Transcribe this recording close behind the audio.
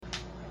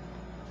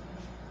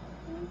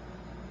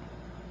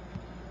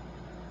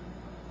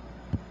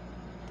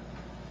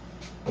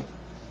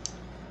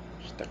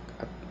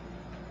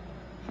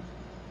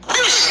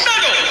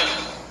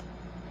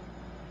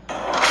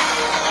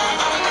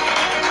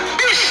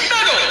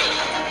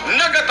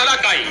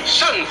Pagpangabay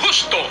sang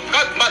husto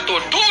kag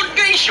matutuod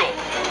nga isyo.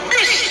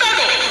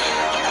 Bistado!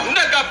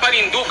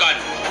 Nagapanindugan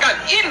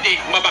kag hindi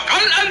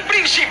mabakal ang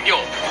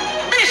prinsipyo.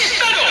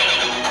 Bistado!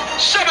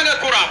 Sa mga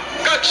kurap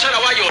kag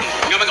sanawayon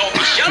nga mga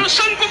opisyal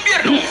sang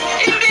gobyerno,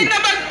 hindi na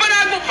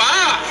magpanago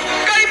pa.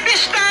 Kay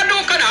bistado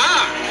ka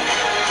na!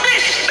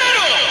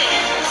 Bistado!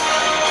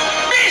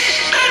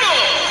 Bistado!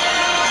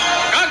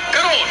 Kag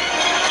karon,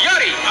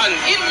 yari ang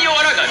inyo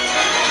aragan.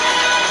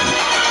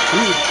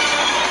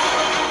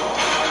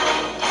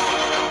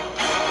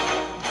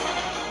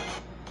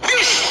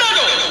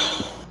 Bistado!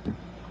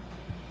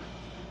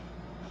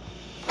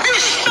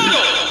 Bistado!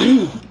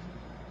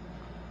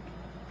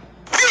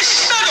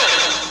 Bistado!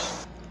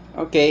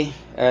 Okay,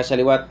 sa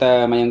liwat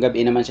mayong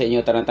gabi naman sa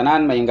inyo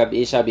tanan-tanan, mayong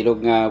gabi sa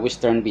bilog nga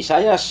Western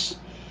Visayas.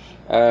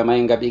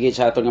 Mayong gabi gid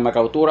sa aton nga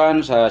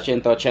makauturan sa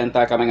 180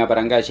 ka mga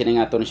barangay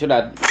sining aton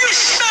syudad.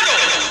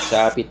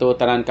 Sa pito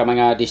tanan ka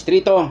mga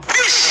distrito.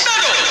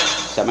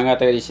 Sa mga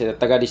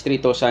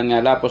taga-distrito sang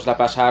Lapos,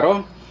 Lapas,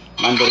 Haro,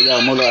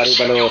 Mandurriao, Mulo,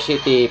 Arevalo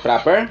City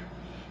proper.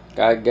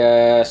 Kag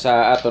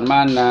sa aton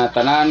man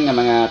tanan nga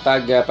mga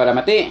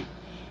taga-Palamati,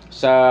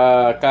 sa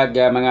kag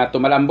mga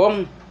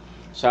Tumalambong,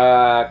 sa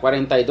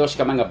 42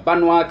 ka mga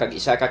banwa, kag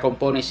isa ka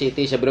Component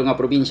City sa bilog nga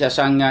probinsya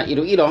sang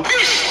Iloilo,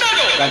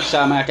 kag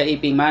sa mga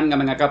kaiping man nga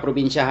mga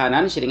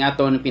kaprobinsyahanan sining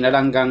aton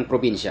pinalanggang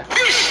probinsya.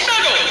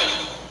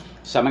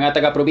 Sa mga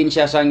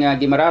taga-probinsya sang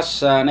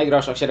Guimaras,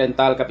 Negros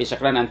Occidental,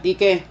 Capisaclan,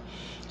 Antique,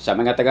 sa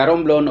mga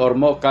taga-Romblon,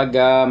 Ormoc, kag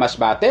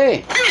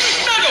Masbate.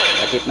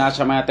 Lakip na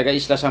sa mga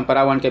taga-isla sang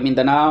Palawan, kag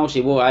Mindanao,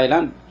 Cebu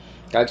Island,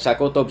 kag sa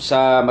kutob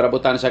sa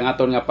marabutan sang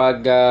aton nga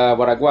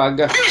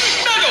pagwaragwag.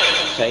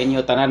 Sa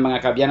inyo tanan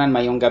mga kabyanan,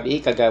 mayong gabi,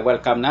 kag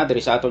welcome na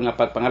diri sa aton nga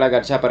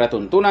pagpangalagad sa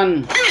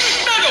paratuntunan.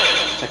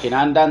 Sa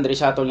kinandan diri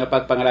sa aton nga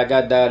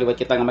pagpangalagad, liwat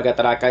kita nga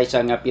magatalakay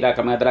sa nga pila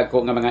ka mga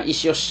dragko nga mga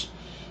issues,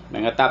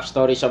 mga top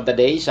stories of the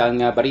day sa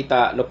nga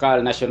barita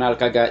lokal, nasyonal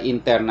kag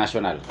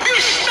internasyonal.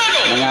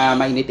 Mga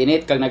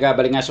mainit-init kag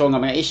nagabalingaso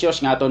nga mga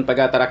issues nga aton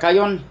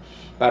pagatalakayon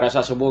para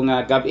sa subong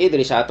gabi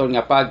diri sa aton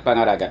nga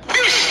pagpangalagad.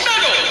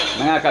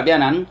 Mga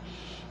kabyanan,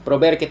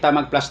 prober kita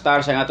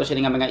magplastar sa aton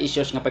sini nga mga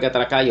issues nga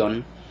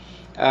pagatalakayon.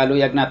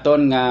 Luyag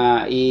naton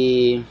nga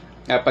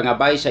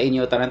pangabay sa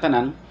inyo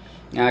tanan-tanan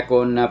nga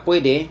kung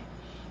pwede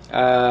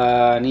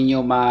ninyo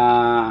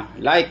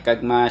ma-like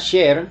kag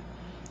ma-share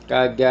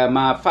kag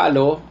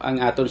ma-follow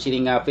ang aton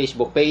sining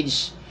Facebook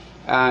page,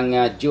 ang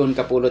Jun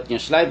Capulot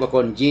News Live o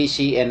kon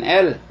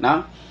GCNL,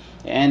 no?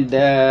 And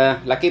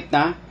lakip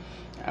na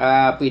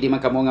pwede man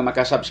kamo nga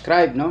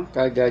maka-subscribe, no?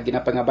 Kag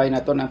ginapangabay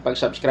naton ang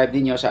pag-subscribe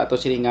ninyo sa aton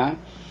sining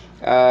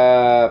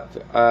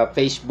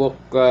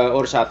Facebook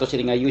or sa aton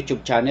sining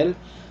YouTube channel,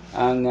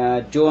 ang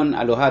Jun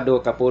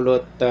Alohado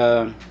Capulot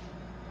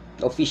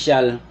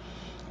official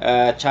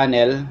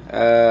channel,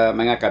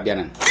 mga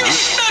kabyanan, no?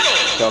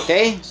 So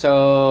okay, so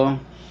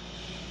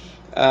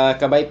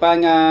kabay pa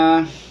nga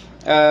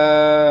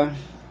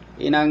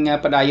inang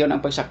padayon ang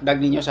pagsakdag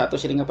ninyo sa ato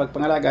sining nga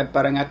pagpangalagad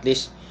para nga at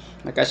least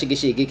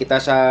makasigi-sigi kita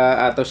sa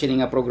ato sining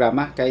nga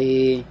programa.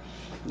 Kay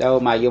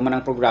daw mayo man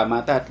ang programa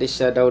ta, at least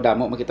daw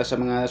damo makita sa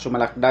mga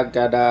sumalakdag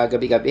kada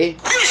gabi-gabi.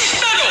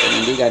 Kung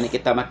hindi gani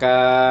kita maka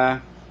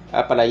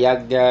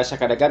palayag sa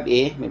kada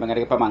gabi, may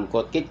mga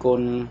pamangkot kit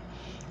kung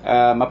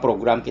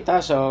maprogram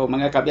kita. So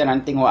mga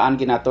kabyanan, tinguan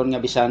ginaton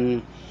nga bisan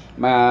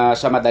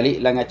sa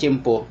madali lang nga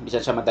tiyempo,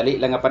 bisan sa madali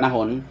lang nga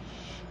panahon,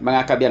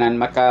 mga kabyanan,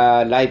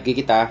 maka-live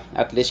kita,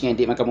 at least nga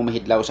hindi man kamo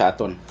mahidlaw sa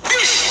aton.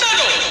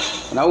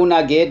 Una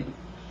gid,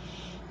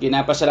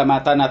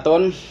 ginapasalamatan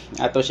naton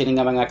ato sini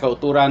nga mga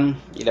kauturan,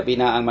 ilabi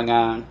na ang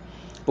mga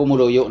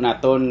pumuluyo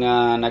naton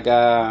nga naga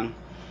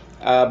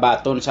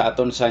baton sa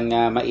aton sang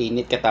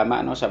mainit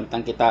katama, no?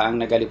 Samtang kita ang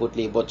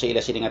nagalibot-libot sa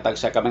ila sini nga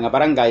tagsa ka mga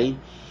barangay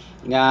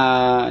nga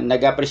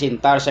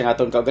nagapresentar sa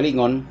aton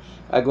kaugalingon,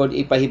 agod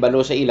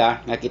ipahibalo sa ila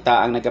nga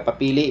kita ang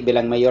nagapapili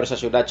bilang mayor sa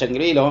siyudad sang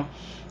Iloilo,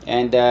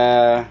 and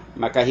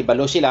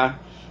makahibalo sila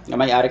nga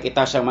may-ari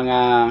kita sa mga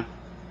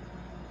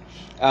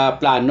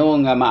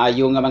plano nga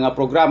maayo nga mga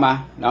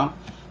programa, no?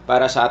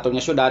 Para sa aton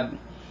nga syudad,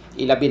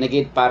 ilabi na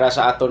gid para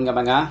sa aton nga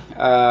mga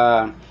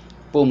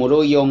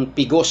pumuluyong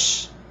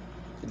pigos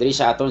diri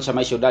sa aton sa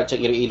may syudad sa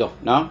Iloilo,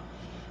 no?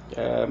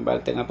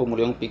 Balte nga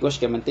pumuluyong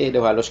pigos kay man ti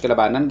daw halos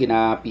kalabanan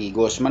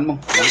ginapigos man mo,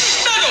 no?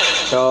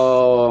 So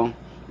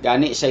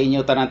gani sa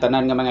inyo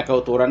tanan-tanan nga mga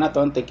kauturan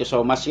naton, thank you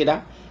so much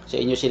gida sa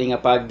inyo sini nga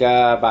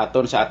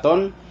pagbaton sa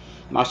aton,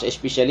 mas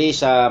especially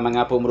sa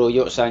mga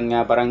pumuluyo sa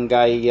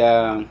barangay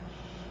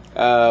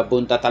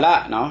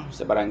Buntatala, no?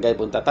 Sa barangay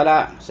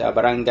Buntatala, sa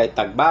barangay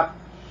Tagbak,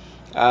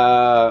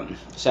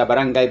 sa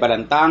barangay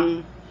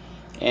Balantang,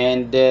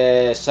 and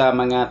sa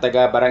mga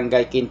taga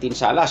barangay Quintin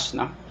Salas,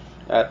 no?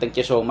 Thank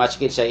you so much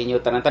kid sa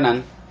inyo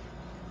tanan-tanan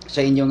sa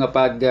inyo nga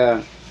pag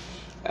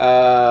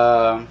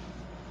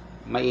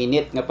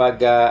mainit nga pag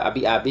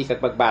abi-abi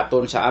kag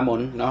pagbaton sa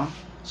amon, no?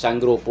 Sang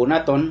grupo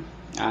naton,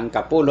 ang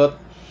Capulot,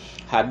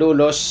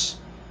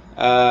 Hadulos,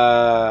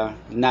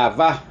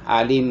 Nava,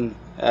 Alim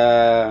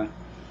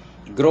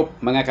group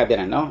mga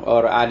kabyanan, no?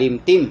 Or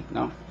Alim team,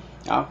 no?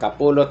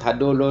 Capulot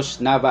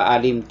Hadulos Nava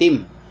Alim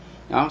Team.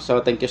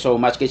 So thank you so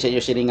much kay sa inyo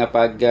sini nga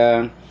pag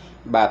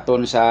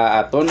baton sa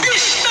aton.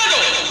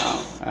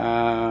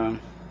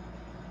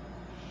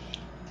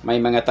 May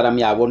mga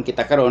talamyawon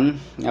kita karon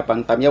nga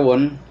pang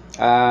tamyawon.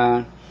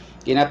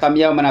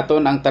 Kinatamyaw man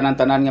naton ang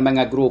tanan-tanan nga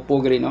mga grupo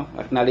gali no.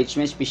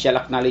 Acknowledgement,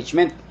 special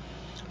acknowledgement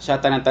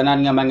sa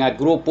tanan-tanan nga mga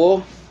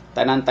grupo,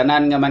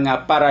 tanan-tanan nga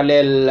mga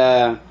parallel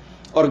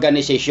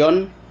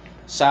organization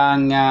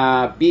sang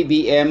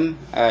BBM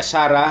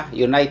Sara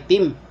Unite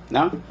Team,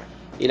 no?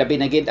 Ilabi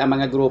na gid ang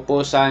mga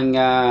grupo sang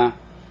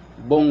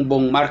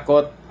Bongbong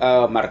Marcos,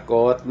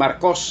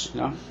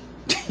 no?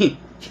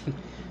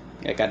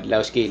 Kadlaw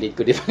skilid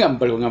ko di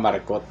pangambal ko nga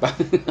Marcot pa.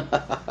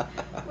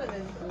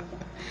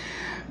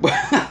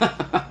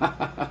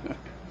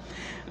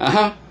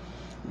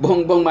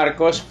 Bongbong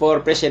Marcos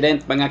for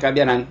President mga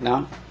kabyanan,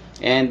 no?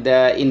 And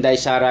Inday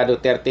Sara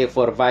Duterte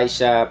for Vice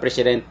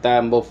President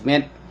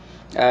movement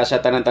sa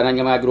tanan-tanan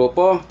nga mga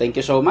grupo. Thank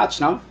you so much,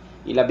 no?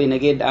 Ilabi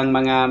na gid ang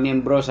mga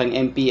miyembro sang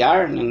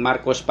MPR ng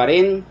Marcos pa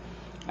rin,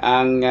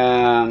 ang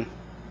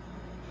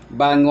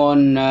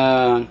bangon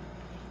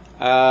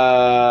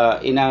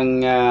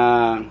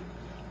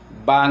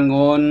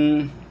bangon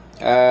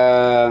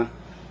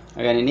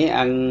ganini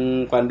ang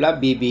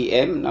kwanbla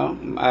BBM, no?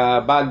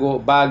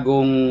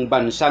 Bagong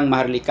bansang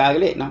Maharlika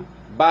gali, no?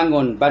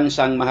 Bangon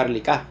bansang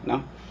Maharlika, no?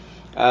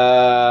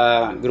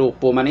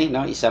 Grupo man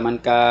no? Isa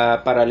man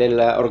ka parallel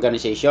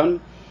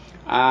organization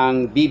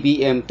ang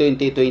BBM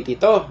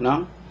 2022,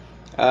 no?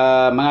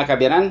 Mga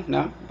kabyanan,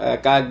 no?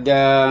 Kag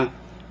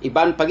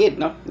iban pagid,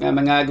 no? Nga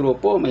mga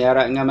grupo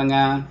mayara nga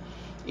mga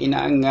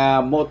inaang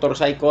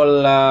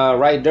motorcycle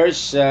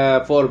riders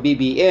for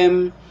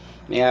BBM,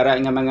 mayara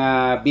nga mga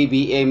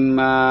BBM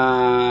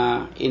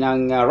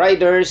inang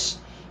riders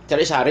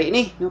sari-sari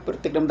ni, no?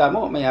 Pertik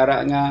damdamo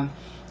mayara nga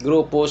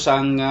grupo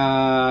sang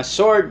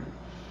sword,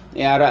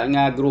 mayara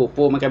nga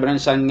grupo magkabilan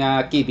sang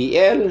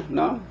KBL,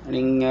 no?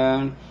 Aning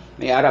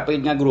mayara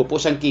pagid nga grupo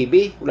sang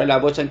KB, wala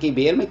labot sang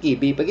KBL may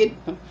KB pagid,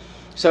 no?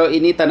 So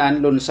ini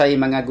tanan lunsay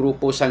mga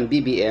grupo sang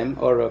BBM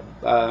or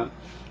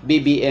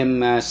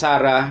BBM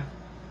Sara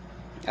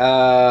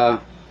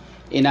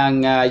inang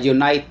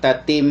United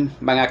Team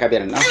mga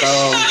kabyanan, no? So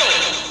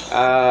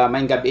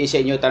may gabi sa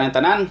inyo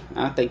tanan-tanan.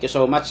 Thank you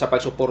so much sa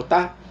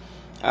pagsuporta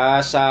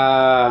sa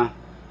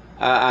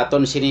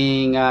aton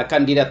sining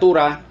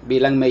kandidatura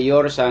bilang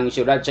mayor sang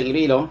siyudad sang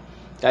Iloilo,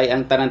 kay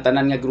ang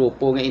tanan-tanan nga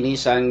grupo nga ini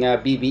sang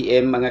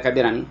BBM mga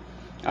kabyanan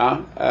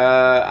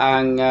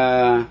ang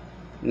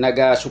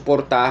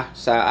nagasuporta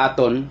sa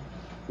aton,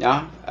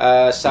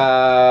 sa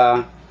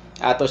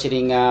ato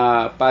sining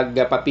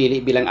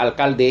pagpapili bilang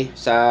alkalde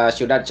sa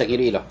siyudad sang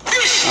Iloilo.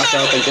 So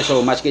thank you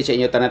so much kay sa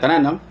inyo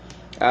tanan-tanan, no?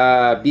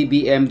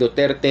 BBM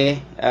Duterte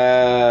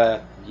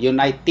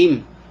Unite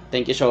Team.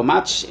 Thank you so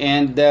much.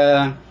 And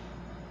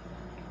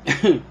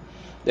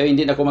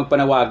hindi na ako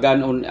magpanawagan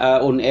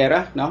on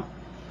era, no?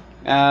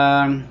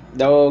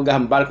 Daw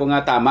gahambal ko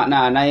nga tama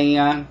na anay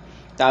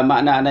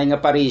nga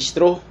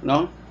parehistro,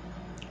 no?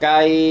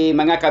 Kay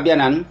mga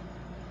kabyanan,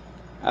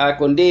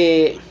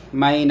 kundi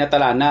may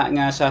natalana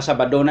nga sa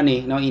Sabado na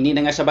ni, no? Ini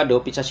na nga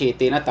Sabado, Pizza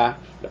City na ta,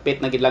 lapit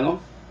na gid lang,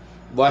 oh.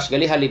 Buwas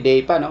gali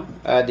holiday pa, no?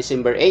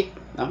 December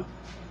 8, no?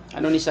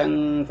 Ano ni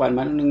sang kwan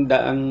man ning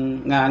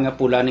daang nga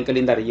pula ning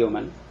kalendaryo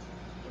man.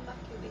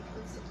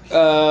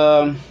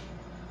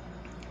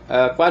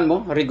 Kwan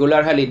mo,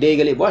 regular holiday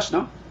gali boss,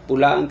 no?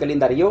 Pula ang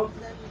kalendaryo.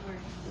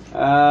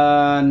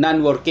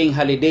 Non-working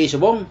holiday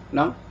subong,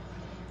 no?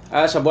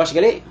 Sa boss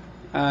gali,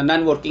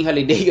 non-working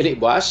holiday gali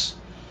boss.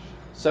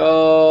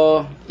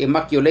 So,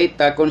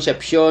 Immaculate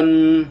Conception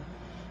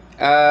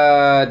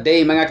Day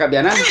mga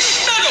kabyanan.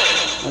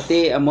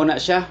 Ati amo na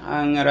siya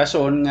ang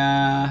rason nga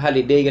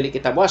holiday gali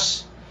kita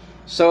boss.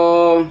 So,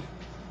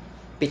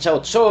 Pizza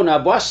 8 na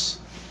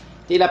boss.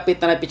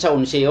 Tilapit na Pizza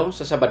 11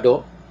 sa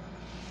Sabado.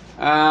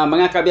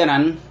 Mga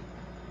kabyanan,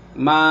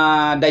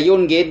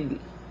 madayon gid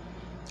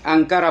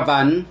ang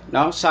caravan,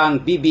 no,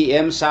 sang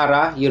BBM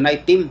Sara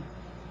Unite Team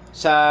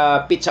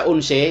sa Pizza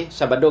 11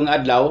 Sabado nga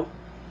adlaw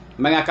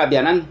mga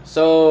kabyanan.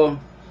 So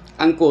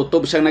ang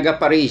kutob sang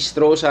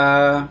nagaparehistro sa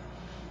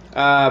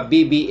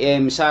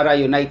BBM Sara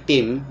Unite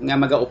Team nga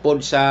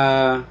magaupod sa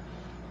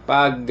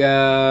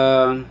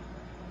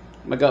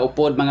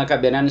magaupod mga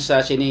kabyanan sa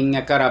sining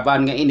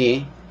caravan nga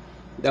ini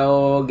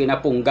daw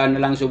ginapunggan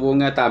na lang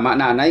subong nga tama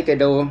nanay kay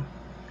daw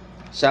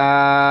sa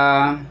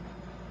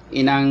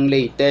inang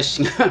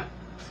latest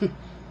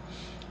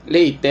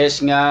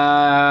nga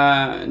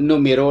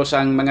numero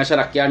sang mga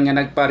salakyan nga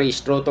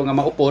nagparehistro to nga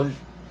maupod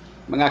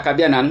mga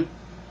kabyanan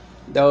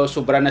daw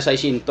sobra na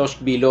 600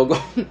 bilog.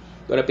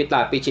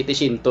 Lapit-lapit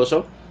 700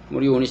 so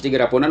murionis di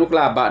garapon ano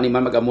klaba ni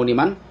man magamo ni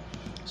man.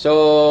 So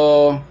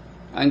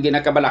ang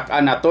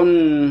ginakabalakan naton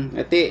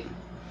iti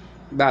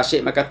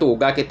base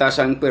makatuga kita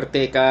sang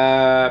perte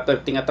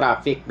nga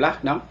traffic bla,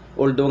 no?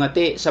 Although nga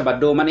ti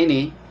Sabado man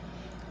ini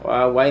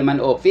way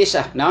man office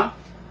no?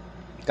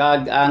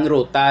 Kag ang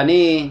ruta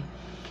ni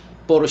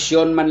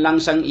porsyon man lang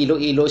sang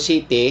Iloilo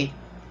City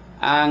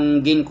ang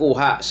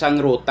ginkuha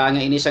sang ruta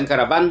nga ini sang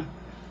karaban.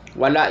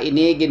 Wala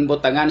ini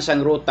ginbutangan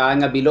sang ruta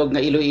nga bilog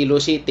nga Iloilo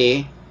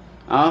City,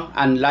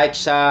 unlike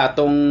sa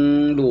atong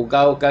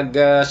lugaw kag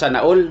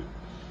Sanaol.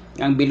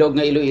 Ang bilog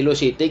nga Iloilo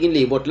City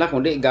ginlibot lang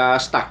kundi ga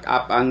stack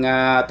up ang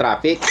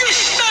traffic.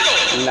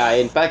 Ang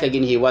lain pa kay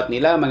ginhiwat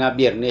nila mga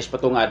Biyernes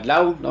patong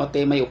adlaw, no,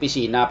 te may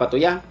opisina pa to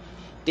ya.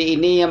 Ti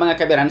ini mga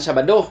kabiyanan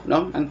Sabado,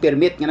 no, ang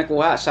permit nga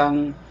nakuha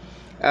sang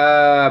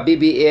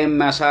BBM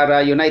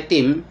Sara Unite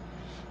Team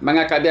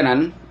mga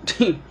kabiyanan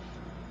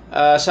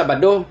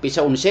Sabado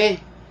pisa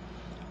 11.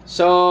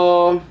 So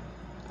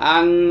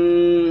ang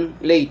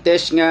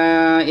latest nga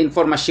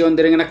informasyon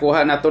diri nga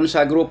nakuha naton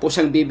sa grupo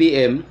sang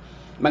BBM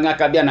mga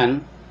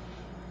kabiyanan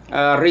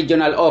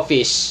regional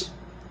office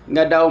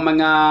nga daw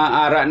mga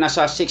ara na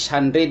sa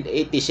 686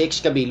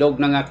 kabilog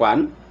na nga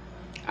kwan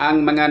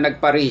ang mga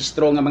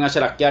nagparehistro nga mga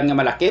salakyan nga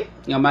malakip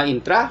nga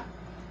ma-intra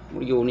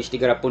Yunis ti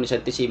garapon ni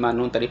Santisima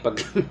noon tani pag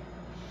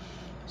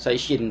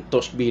 600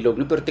 bilog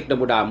no pertik na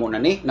mudamo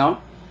na ni, no.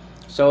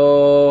 So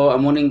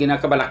amo ning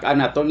ginakabalakan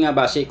naton nga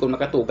base kung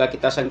makatuga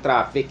kita sang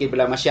traffic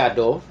ibala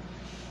masyado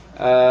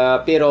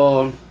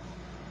pero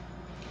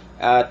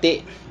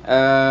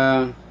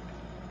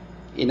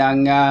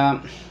inang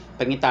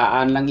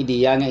pangitaan lang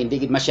ideya nga hindi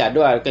gid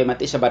masyado kay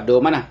mati Sabado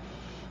man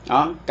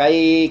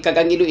kay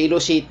kagang Iloilo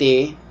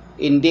City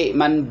hindi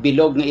man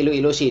bilog nga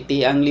Iloilo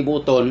City ang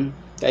libuton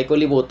kay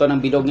kung libuton ang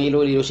bilog nga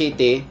Iloilo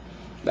City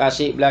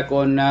basi bla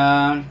kon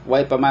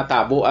way pa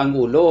matabo ang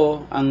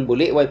ulo ang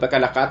buli way pa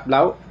kalakat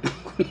blaw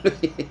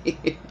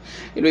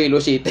Iloilo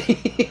City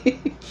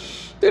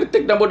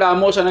tirtik na mo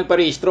damo sa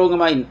nagparehistro nga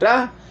maintra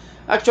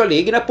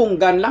actually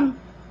ginapunggan lang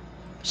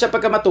sa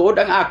pagkamatuod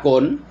ang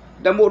akon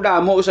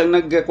damo-damo sang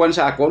nagkuan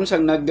sa akon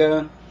sang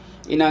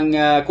inang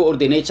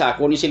coordinate sa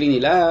akon ni sila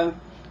nila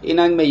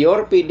inang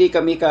mayor pwede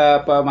kami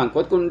ka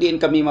pamangkot kung diin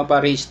kami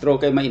maparehistro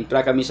kay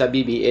maintra kami sa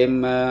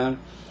BBM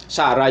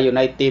Sara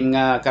Unite Team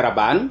nga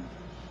karaban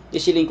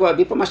isiling ko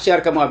abi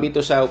pamasyar ka mo abi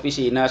to sa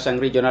opisina sang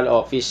regional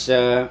office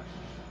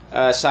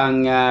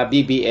sang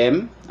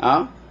BBM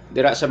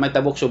dira sa may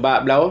tabok suba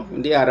blaw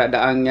hindi ara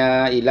daang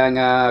ilang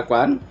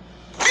kuan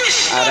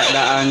ara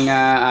daang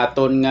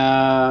aton nga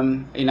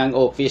inang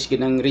office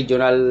kinang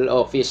regional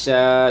office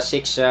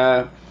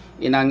 6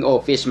 inang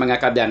office mga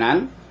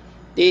kabyanan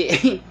ti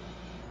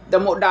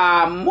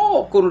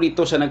damo-damo kun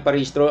dito sa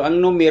nagparehistro ang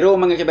numero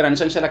mga kabyanan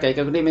sang salakay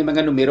kundi may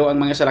mga numero ang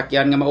mga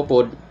salakyan nga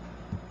maupod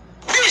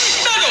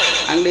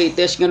ang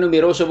latest nga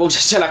numero subong sa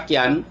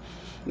salakyan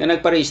nga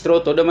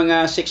nagparehistro to do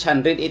mga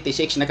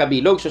 686 na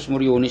kabilog sus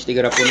Murionis ti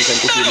garapon ni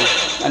Santisima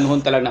anhon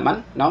talang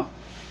naman, no.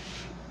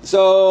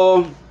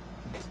 So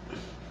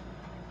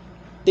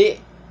ti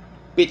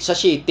Pizza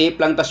City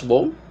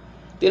Plantasbong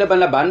ti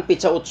laban-laban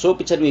Pizza 8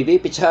 Pizza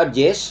 9 Pizza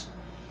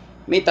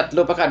 10 may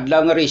tatlo pa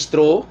kadlaw nga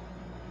rehistro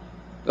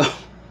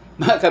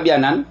mga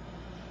kabyanan.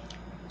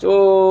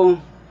 So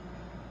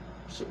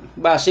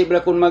base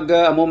bla kung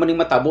amo maning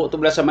matabo to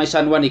bla sa may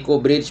San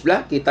Juanico Bridge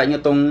bla kita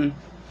nyo tong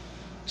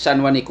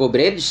San Juanico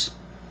Bridge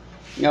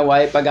nga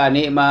way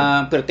pagani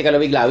ma vertical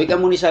lawig-lawig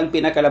amo ni sang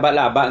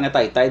pinakalaba-laba nga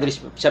taytay diri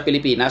sa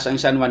Pilipinas ang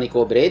San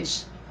Juanico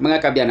Bridge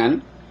mga kabyanan.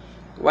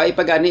 Way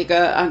pagani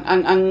ka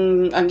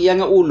ang iya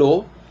nga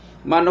ulo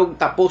manog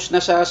tapos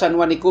na sa San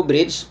Juanico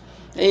Bridge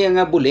ay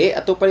nga buli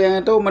ato pa yang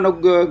to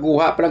manog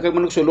guha pa lang kag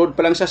manog sulod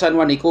pa lang sa San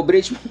Juanico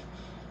Bridge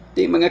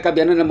ti mga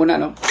kabyanan na muna,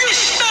 no.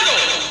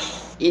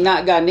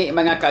 Ina gani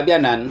mga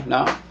kabyanan,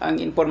 no, ang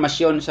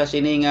impormasyon sa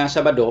sining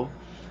Sabado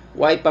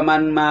way pa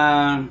man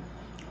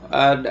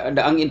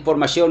ang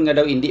impormasyon nga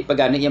daw hindi pa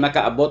gani iya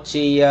makaabot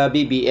si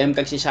BBM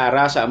kag si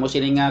Sara sa amo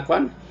sining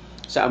kwan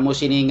sa amo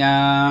sining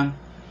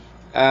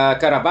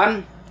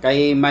karaban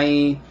kay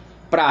may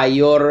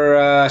prior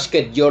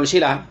schedule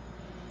sila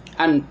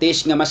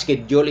antes nga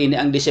ma-schedule ini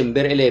ang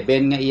December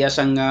 11 nga iya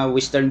sang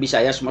Western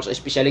Visayas most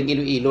especially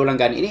Iloilo lang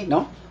gani ini,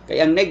 no. Kay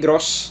ang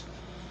Negros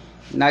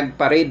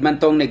nagparade man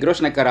tong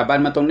Negros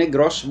nagkaraban man tong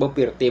Negros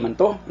bopirte man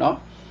to,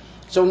 no.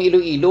 So ang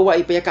Iloilo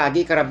way pa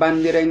kagi karaban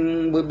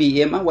direng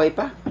BBM way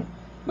pa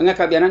mga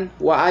kabyanan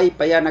way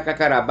pa ya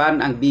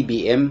nakakaraban ang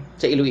BBM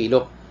sa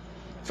Iloilo.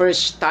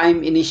 First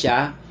time ini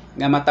siya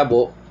nga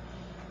matabo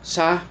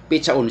sa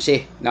Pizza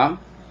 11, no.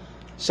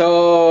 So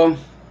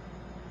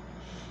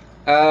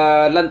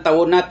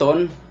lantawon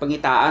naton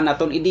pangitaan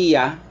naton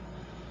ideya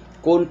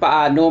kung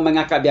paano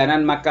mga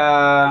kabyanan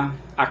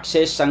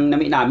maka-access ang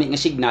nami-nami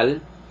nga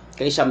signal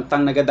kay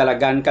samtang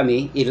nagadalagan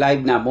kami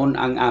i-live namon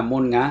ang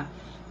amon nga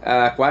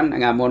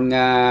ang amon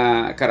nga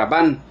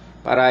karaban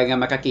para nga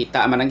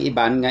makakita man ang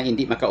iban nga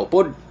hindi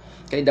makaupod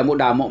kay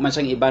damo-damo man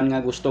sang iban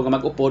nga gusto nga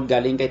mag-upod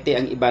galing kay ti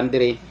ang iban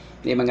dire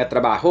ni mga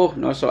trabaho,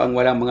 no. So ang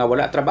wala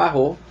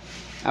trabaho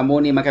amo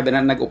ni mga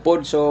kabyanan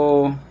nag-upod. So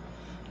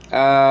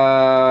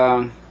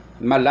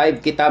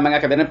ma-live kita mga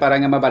kabyanan para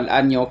nga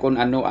mabalaan nyo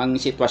kung ano ang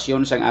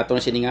sitwasyon sang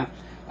aton sininga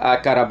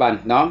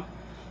karaban, no.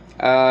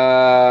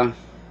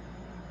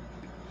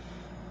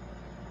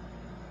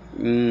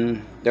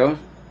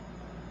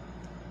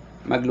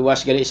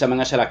 Magluwas gali sa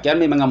mga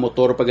salakyan may mga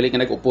motor pagali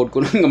nga nag-upod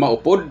kun nga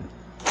maupod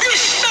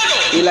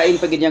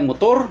ilain pa ganyang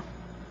motor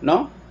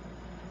no?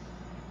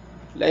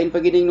 Lain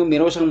pa gining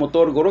numero sang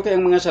motor, guro kay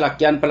ang mga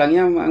salakyan pa lang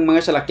yan, ang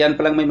mga salakyan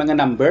pa lang may mga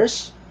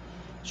numbers.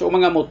 So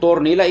mga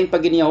motor nila in pag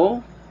ginyaho,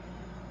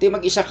 ti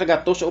mag-isa ka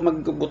gatos o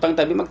magbutang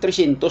tabi mag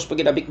 300 pag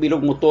gidabik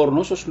bilog motor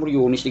no, sus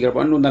muryonis di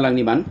ano na lang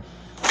ni man.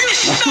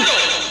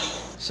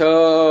 So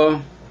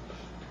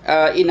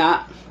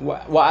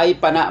waay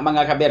pa na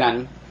mga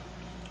kaberan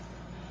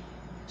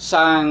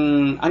sang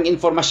ang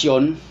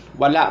informasyon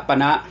wala pa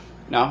na,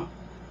 no?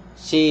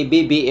 Si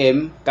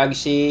BBM kag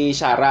si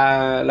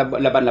Sara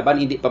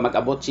laban-laban hindi pa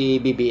mag-abot si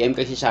BBM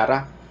kag si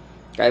Sara.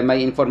 Kay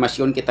may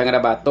informasyon kita nga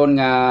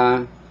nabaton nga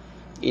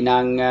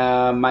inang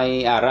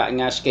may ara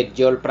nga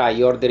schedule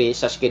prior diri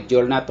sa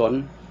schedule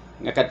naton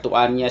nga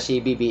kadtuan niya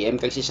si BBM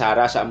kag si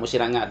Sara sa amo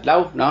sila nga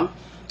adlaw, no?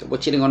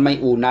 Tubot silingon may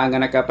una nga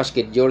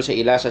nakapaschedule sa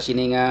ila sa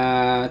sining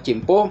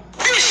tiyempo.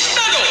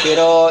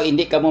 Pero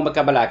hindi kamo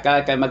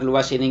magkabalaka kay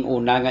magluwas sining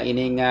una nga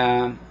ining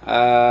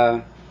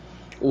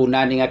una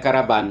ni nga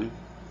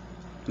karaban.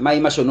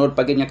 May masunod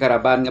pag nga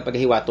karaban nga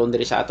paghiwaton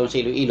diri sa aton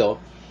sa Iloilo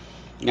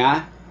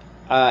nga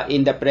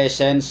in the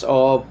presence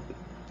of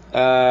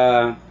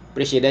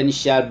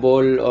presidential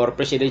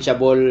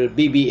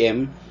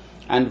BBM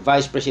and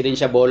vice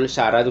presidential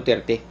Sara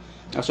Duterte.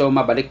 So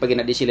mabalik pag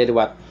di sila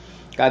liwat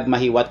kag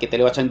mahiwat kita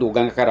liwat sang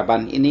dugang nga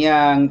karaban. Ini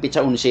ang pitsa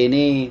 11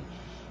 ni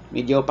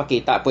medyo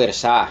pakita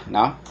puwersa,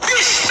 no?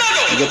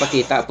 Medyo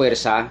pakita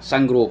puwersa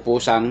sang grupo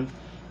sang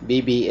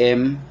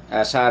BBM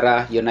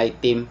Sara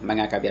Unite Team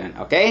mga kabiyanan.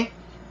 Okay?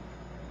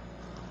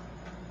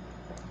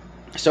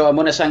 So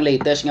amo na sang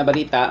latest nga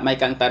balita may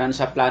kangtaran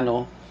sa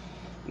plano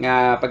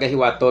nga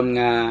pagahiwaton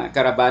nga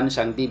karaban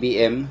sang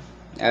BBM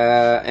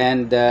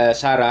and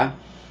Sara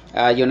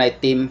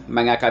Unite Team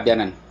mga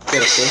kabiyanan.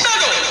 Perse,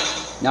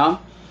 no?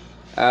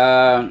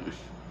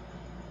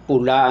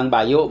 Pula ang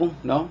bayo mo,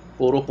 no?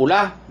 Puro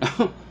pula,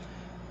 no?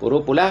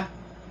 Puro pula.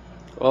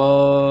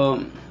 O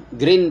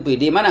green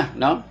pwede man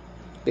no?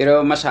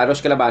 Pero mas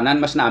halos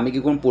kalabanan, mas namig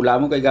kung pula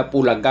mo kay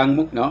pulagang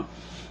mo, no?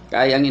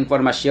 Kaya ang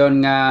informasyon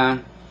nga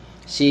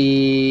si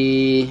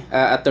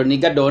Attorney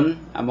Gadon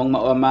among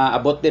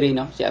maabot diri,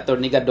 no? Si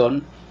Attorney Gadon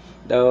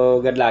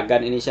daw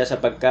gadlagan ini siya sa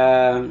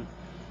pagka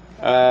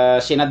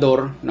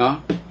senador,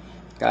 no?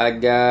 Kag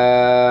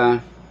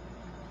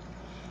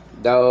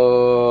daw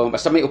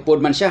basta may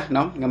upod man siya,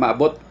 no? Nga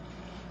maabot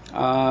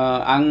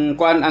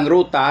ang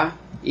ruta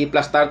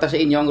i-plastar ta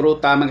sa inyo ang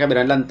ruta mga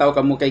kabiran lantaw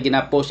kamo kay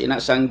ginapost ina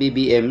sang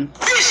BBM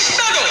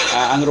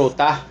ang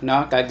ruta,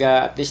 no? Kag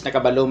at least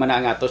nakabalo man na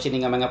ang ato sini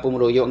nga mga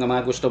pumuluyo nga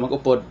mga gusto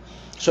magupod.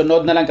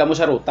 Sunod na lang kamo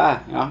sa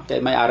ruta, no?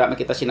 Kay may ara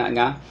makita sina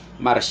nga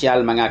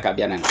martial mga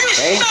kabyanan.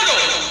 Okay?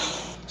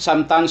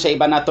 Samtang sa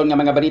iba naton nga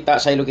mga balita,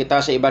 sa ilo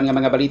kita sa iban nga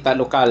mga balita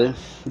lokal,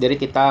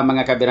 diri kita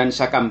mga kabiran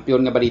sa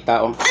kampiyon nga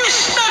balita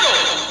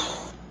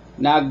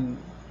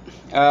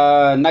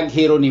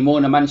nag-Hieronimo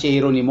naman si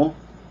Hieronimo,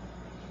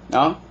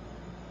 no?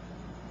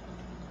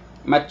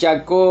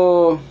 Matiyag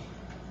ko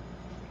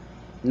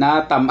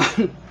na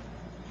tamaan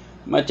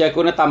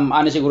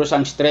na siguro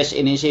sang stress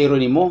ini si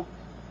Hieronimo.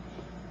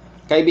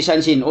 Kay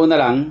bisan sino na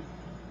lang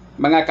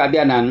mga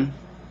kaabyanan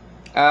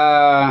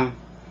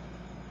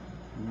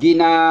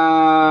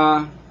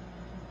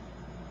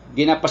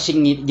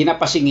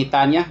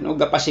ginapasingitan niya, no?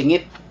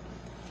 Gapasingit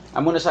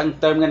amo na sang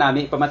term nga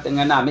nami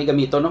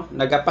gamito, no?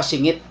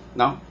 Nagapasingit,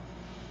 no?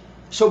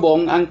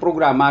 Subong ang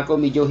programa ko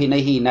medyo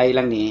hinay-hinay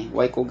lang ni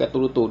way ko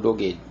gatulo-tudo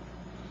gid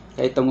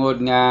kay tungod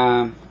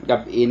nga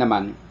gabi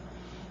naman,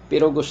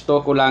 pero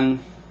gusto ko lang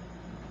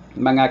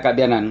mga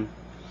kaabyanan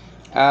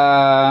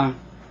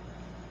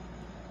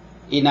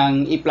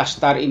inang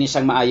iplastar ini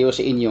sang maayo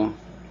sa inyo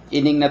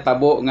ining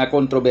natabo nga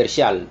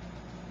kontrobersyal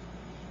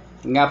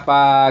nga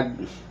pag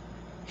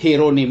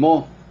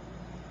Hieronimo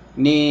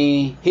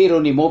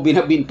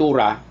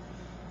Binabintura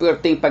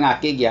perting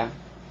pangakig ya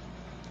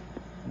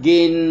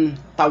gin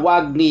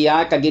tawag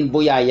niya kagin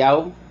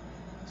buyayaw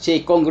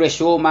si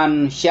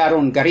Congresswoman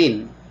Sharon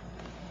Garin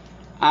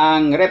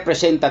ang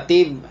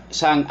representative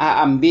sang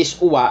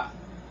Aambis Uwa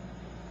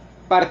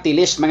party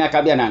list mga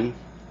kabyanan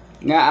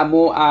nga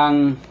amo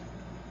ang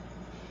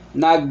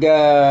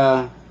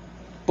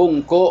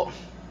pungko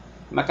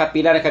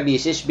makapila na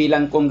kabisis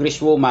bilang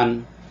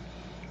congresswoman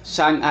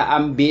sang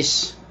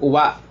Aambis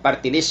Uwa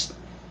party list.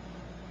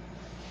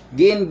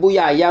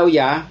 Ginbuyayaw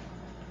ya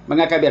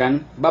mga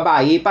kabyanan,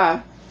 babae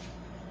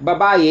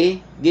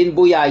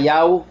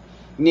ginbuyayaw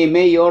ni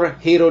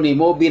Mayor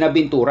Hieronimo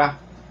Binabintura.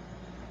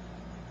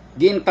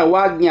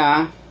 Gintawag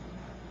niya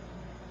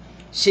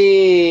si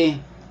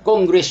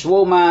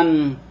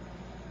Congresswoman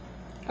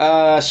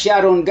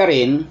Sharon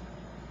Garin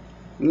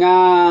nga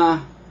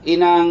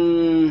inang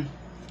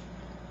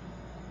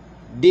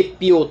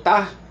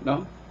deputa,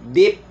 no?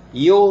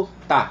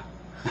 Deputa.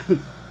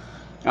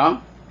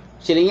 No?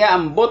 Silinga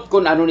ambot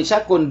kung ano ni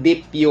siya, kung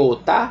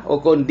deputa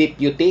o kung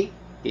deputy.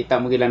 Kita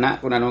mo gila na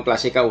kung anong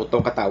klase ka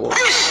utong katawo.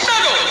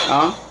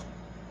 No?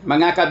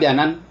 Mga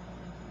kabyanan,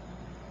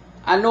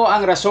 ano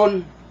ang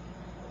rason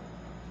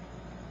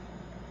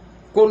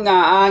kung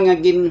nga ang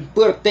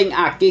ginperting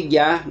akig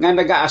ya nga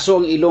nagaaso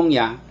ang ilong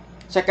ya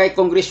sa kay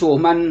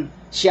Congresswoman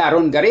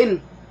Sharon Garin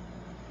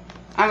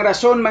Ang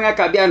rason mga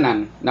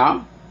kaabyanan,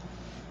 no?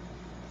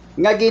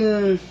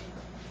 Ngagin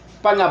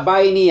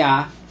pangabay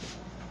niya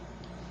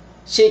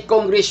si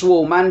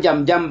Congresswoman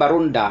Jamjam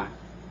Barunda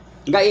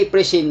nga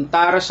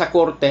ipresentar sa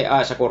korte,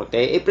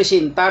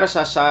 ipresentar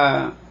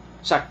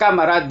sa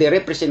Kamara de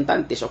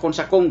Representantes o kung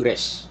sa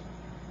Congress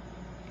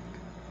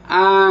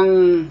ang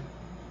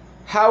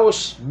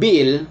House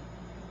Bill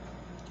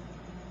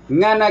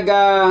nga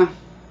naga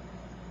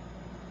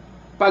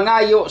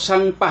pangayo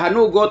sang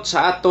pahanugot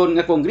sa aton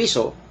nga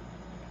Kongreso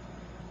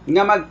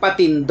nga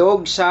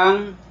magpatindog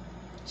sang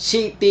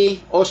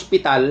City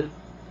Hospital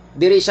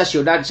diri sa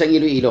siyudad sang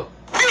Iloilo.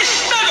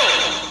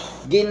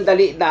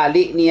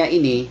 Gindali-dali niya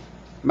ini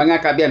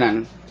mga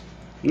kaabyanan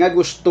nga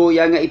gusto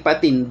ya nga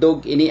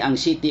ipatindog ini ang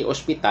City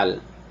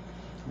Hospital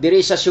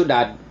diri sa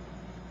siyudad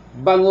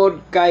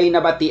bangod kay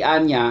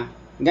nabatian niya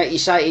nga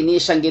isa ini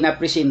sang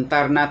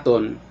ginapresentar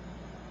naton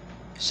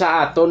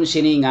sa aton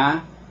sini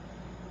nga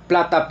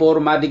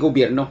plataporma di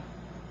gobyerno.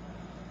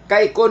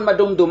 Kay kon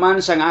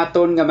madumduman sang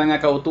aton nga mga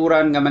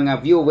kauturan nga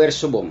mga viewers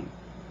subong,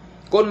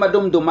 kon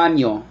madumduman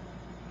nyo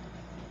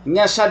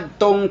nga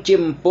sadtong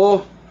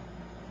tiyempo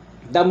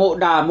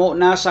damo-damo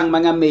na sang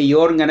mga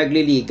mayor nga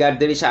nagliligad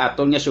diri sa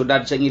aton nga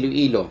syudad sa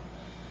Iloilo.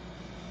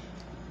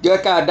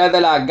 Kada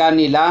dalaga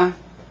nila,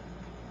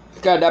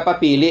 kada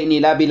papili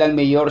nila bilang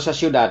mayor sa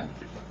syudad,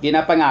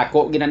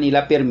 ginapangako gina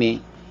nila pirmi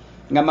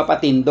nga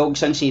mapatindog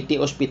sang City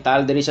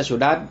Hospital diri sa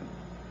syudad.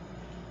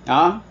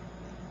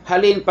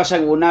 Halin pa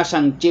sang una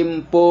sang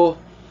tiyempo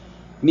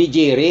ni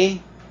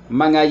Jerry,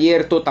 mga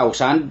year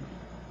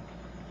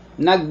 2000,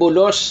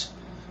 nagbulos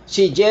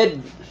si Jed,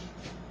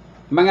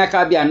 mga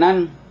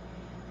kaabyanan,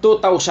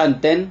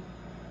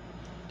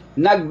 2010,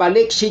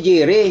 nagbalik si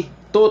Jerry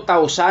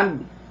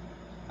 2000,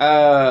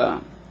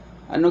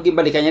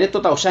 gibalikan niya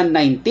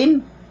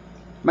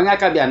 2019, mga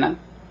kaabyanan.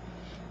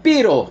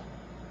 Pero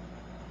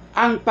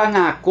ang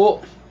pangako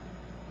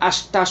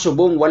hasta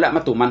subong wala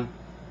matuman,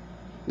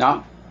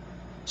 no?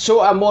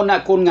 So amo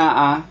na kun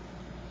nga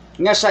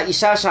sa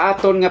isa sa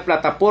aton nga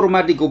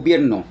plataporma di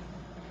gobyerno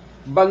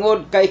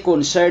bangod kay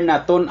concern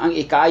naton ang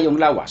ikaayong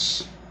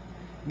lawas,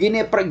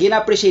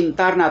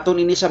 ginapresentar naton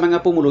ini sa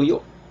mga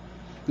pumuluyo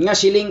nga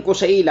siling ko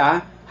sa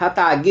ila,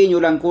 hatagi nyo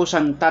lang ko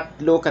sang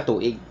 3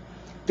 katuig,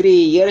 3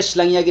 years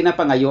lang niya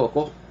ginapangayo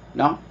ko,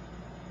 no?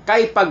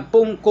 Kay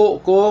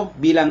pagpungko ko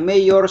bilang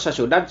mayor sa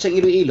syudad sang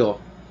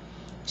Iloilo,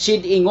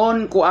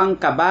 sidingon ko ang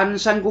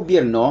kaban sang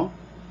gobyerno.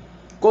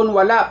 Kung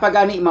wala pa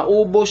gani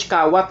maubos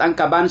kawat ang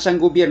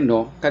kabansang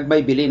gobyerno, kag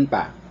may bilin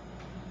pa,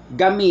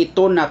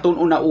 gamiton naton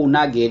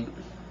una-una gid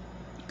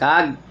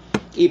kag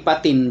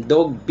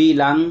ipatindog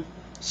bilang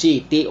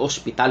City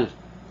Hospital,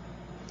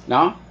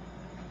 no?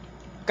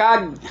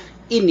 Kag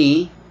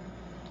ini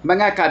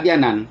mga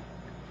kaabyanan,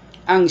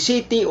 ang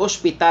City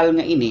Hospital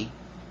nga ini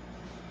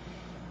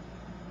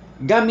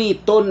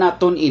gamiton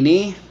naton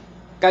ini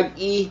kag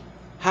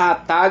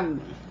ihatag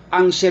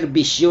ang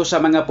serbisyo sa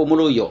mga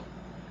pumuluyo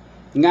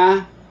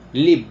nga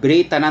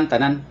libre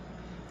tanan-tanan,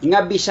 nga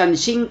bisan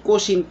 5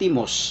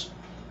 sentimos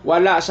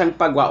wala sang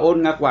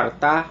pagwaon nga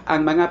kwarta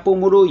ang mga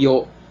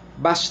pumuluyo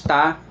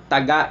basta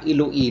taga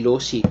Iloilo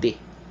City,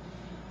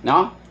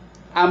 no?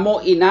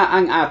 Amo ina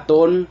ang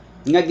aton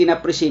nga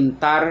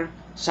ginapresentar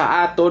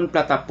sa aton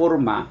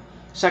plataporma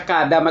sa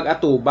kada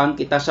magatubang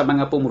kita sa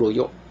mga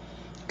pumuluyo.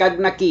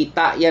 Kag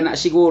nakita yan na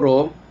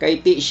siguro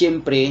kay ti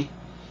siyempre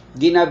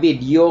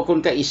ginavideo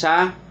kon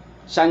kaisa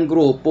sang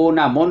grupo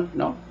namon,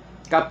 no?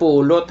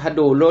 Capulot,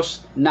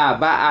 Hadulos,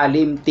 Naba,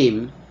 Alim,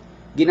 Team,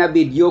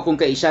 ginabidyo kung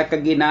kaisa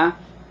kag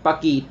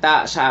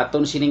ginapakita sa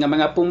aton sini nga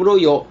mga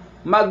pumuluyo,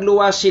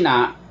 magluwas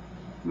sina,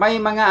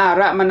 may mga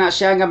ara man na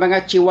siya nga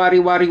mga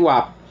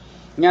chiwari-wariwap,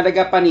 nga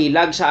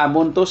nagapanilag sa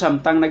amon to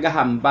samtang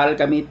nagahambal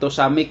kami to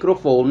sa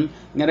microphone,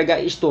 nga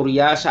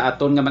nagaistorya sa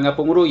aton nga mga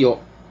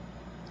pumuluyo,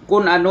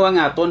 kung ano ang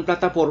aton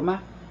plataforma.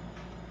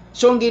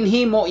 So,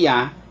 ginhimo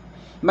ya,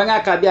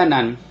 mga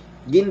kaabyanan,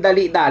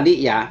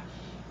 gindali-dali ya,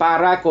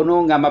 para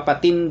kuno nga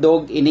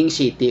mapatindog ining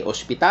City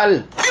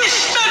Hospital.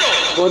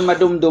 Kung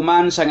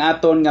madumduman sang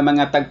aton nga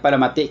mga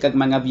tagpalamati kag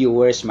mga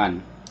viewers man,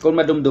 kung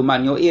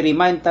madumduman nyo,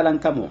 i-remind talang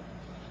kamo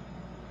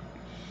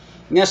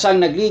nga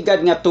sang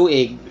nagligad nga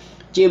tuig,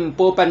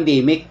 tiyempo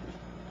pandemic,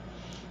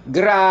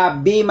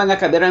 grabe mga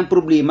kabirang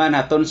problema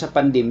naton sa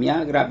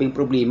pandemya, grabing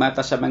problema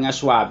ta sa mga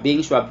swab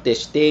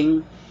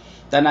testing,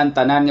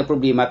 tanan-tanan nga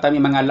problema ta,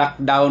 may mga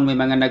lockdown, may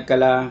mga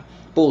nagkala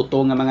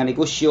puto nga mga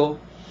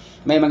negosyo,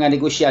 may mga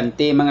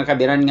negosyante, mga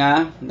kabiran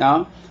nga,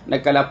 no?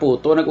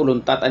 Nagkalaputo,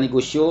 naguluntat ang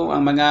negosyo,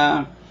 ang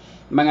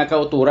mga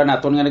kauturan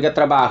naton nga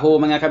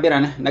nagatrabaho, mga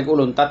kabiran,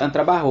 naguluntat ang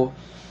trabaho,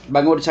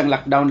 bangod sang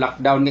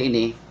lockdown nga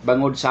ini,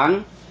 bangod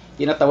sang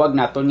tinatawag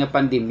naton nga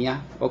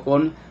pandemya, o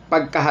kon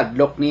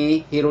pagkahadlok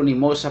ni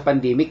Hieronimo sa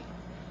pandemic.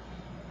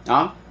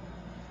 No?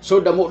 So,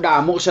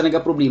 damo-damo sa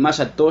nagaproblema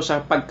sadto sa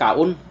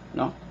pagkaon,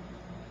 no?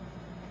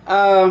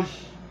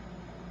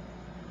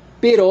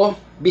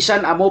 Pero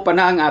bisan amo pa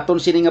na ang aton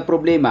sini nga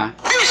problema,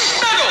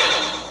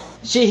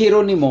 si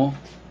Hieronimo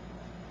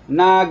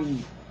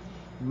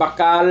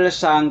nagbakal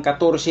sang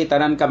 14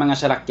 tanan ka mga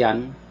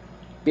salakyan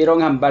Pero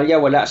ang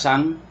hambalya wala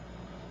sang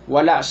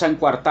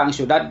kwarta ang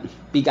syudad.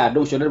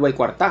 Pigadong syudad way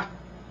kwarta.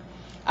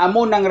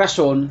 Amo nang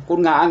rason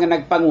kung nga ang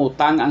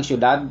nagpangutang ang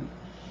syudad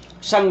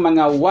sang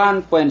mga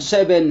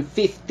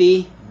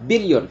 1.750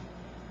 billion.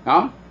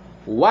 No?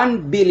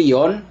 1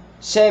 billion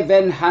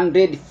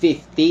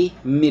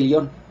 750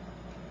 million.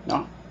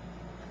 No?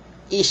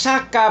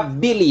 Isa ka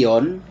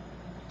billion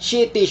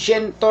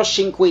 750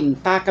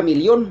 ka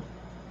milyon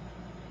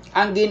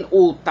ang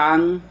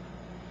ginutang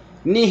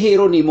ni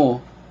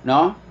Jeronimo,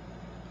 no?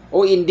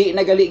 O hindi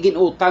nagali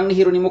ginutang ni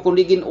Jeronimo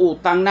kundi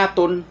ginutang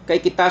naton kay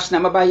kitas na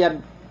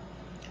mabayad.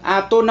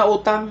 Ato na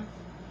utang.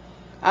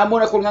 Amo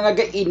na kung nga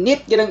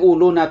init gid ang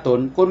ulo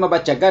naton kung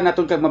mabatyagan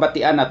naton kag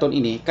mabatian naton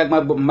ini kag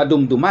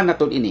madumduman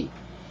naton ini.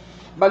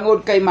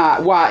 Bangod kay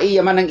mawai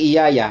yaman ang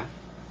iyaya.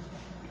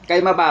 Kay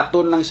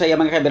mabaton lang saya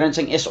mga kabiran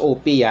sang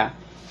SOP ya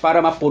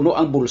para mapuno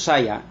ang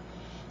bulsaya.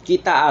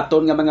 Kita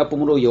aton nga mga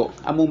pumuruyo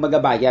among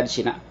magabayad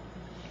sina.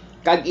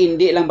 Kag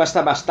hindi lang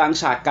basta-basta ang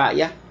saka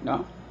ya,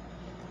 no?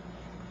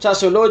 Sa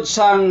sulod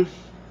sang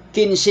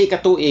 15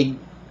 ka tuig,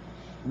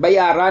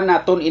 bayaran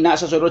naton ina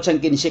sa sulod sang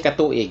 15 ka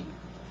tuig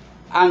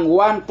ang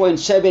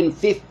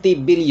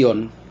 1.750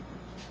 billion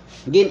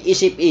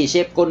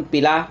gin-isip-isip kung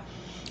pila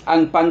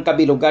ang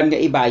pangkabilugan nga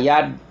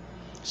ibayad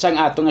sang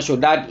ato nga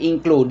syudad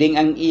including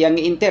ang iyang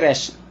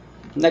interest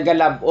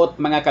nagalabot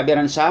mga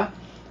kabiran sa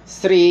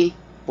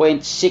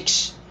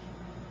 3.6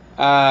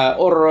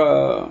 or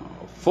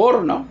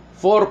 4 no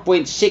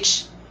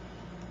 4.6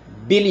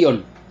 billion.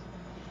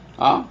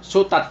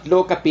 So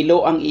tatlo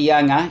kapilo ang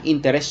iya nga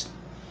interest.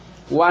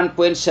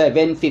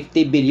 1.750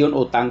 billion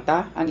utang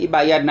ta, ang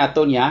ibayad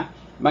nato niya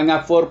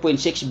mga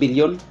 4.6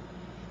 billion.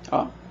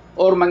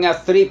 Or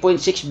mga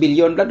 3.6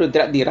 billion la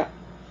dira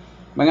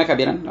mga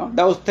kabiran, no?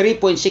 Daw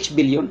 3.6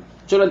 billion.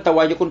 So lang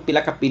tawayo kung pila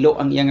kapilo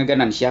ang iya nga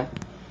ganansya.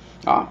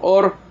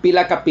 Or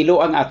pila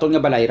kapilo ang aton nga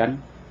balayran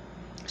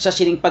sa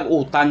sining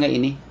pag-utang nga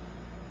ini.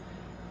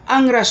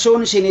 Ang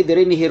rason sini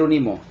diri ni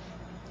Jeronimo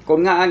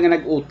kung nga ang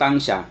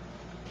nag-utang siya,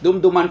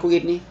 dumduman ko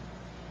gid ni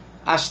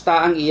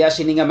hasta ang iya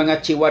sini nga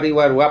mga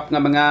chiwariwarwap nga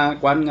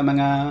mga kwan nga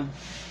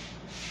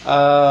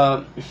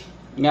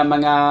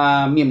mga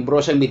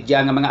miyembro sa media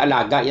nga mga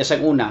alaga ya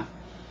sang una.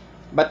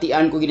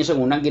 Batian ko gini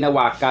sang unang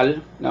ginawakal,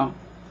 no?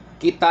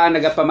 Kita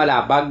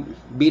nagapamalabag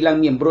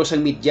bilang miyembro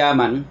sang media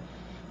man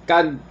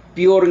kag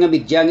pure nga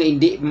media nga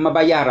hindi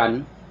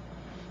mabayaran.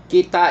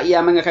 Kita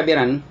iya mga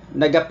kabiran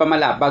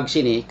nagapamalabag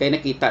sini kay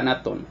nakita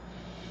naton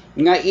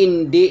nga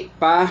hindi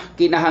pa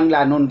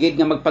kinahanglanon gid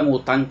nga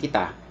magpangutang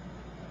kita.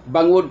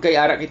 Bangod kay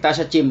ara kita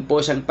sa tiyempo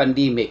sang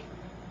pandemic,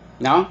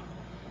 no?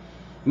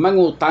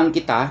 Mangutang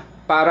kita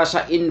para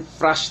sa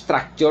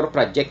infrastructure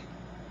project.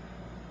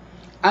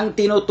 Ang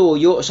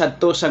tinutuyo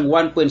sadto sang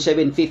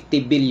 1.750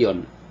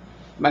 billion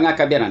mga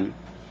kabiran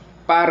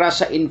para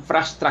sa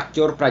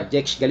infrastructure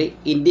projects gali,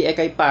 hindi ay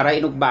kay para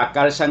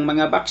inugbakal sang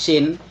mga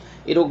baksin,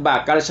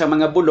 inugbakal sa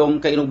mga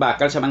bulong, kay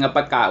inugbakal sa mga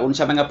pagkaon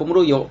sa mga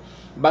pumuruyo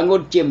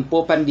bangod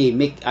tiyempo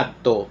pandemic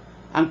adto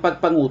ang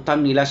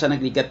pagpangutang nila sa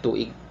nagligat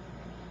tuig,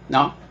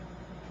 no?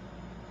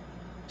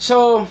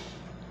 So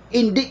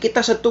hindi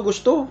kita sadto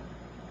gusto,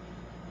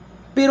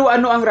 pero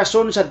ano ang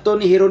rason sadto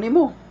ni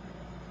Jeronimo?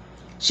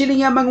 Sila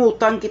nga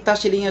mangutang kita,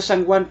 sila nga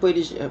sang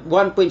 1.750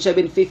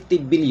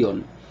 billion,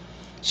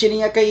 sila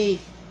nga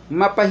kay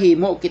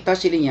mapahimo kita,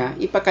 sila nga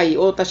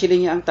ipakahiyo ta sila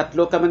nga ang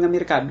tatlo ka mga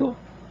merkado.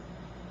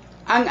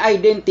 Ang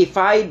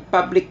identified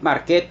public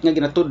market nga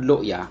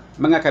ginatudlo ya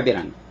mga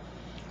kabiran,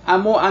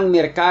 amo ang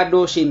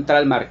merkado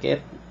Central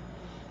Market,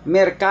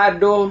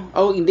 merkado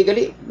hindi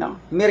gali, no?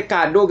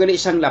 Merkado gali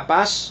sang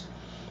Lapas,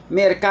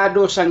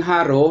 merkado sang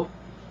Haro,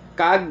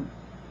 kag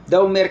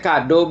daw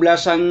merkado bla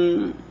sang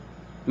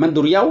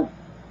Mandurriao,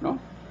 no?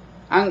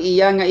 Ang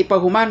iya nga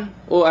ipahuman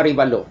o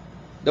Arivalo,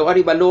 daw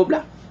Arivalo bla.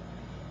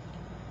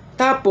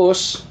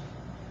 Tapos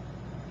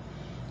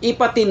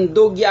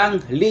ipatindog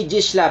yang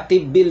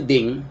legislative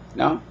building,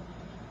 no?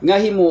 Nga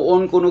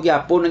himuon kuno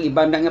gyapon ang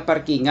ibanda nga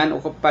parkingan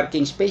o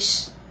parking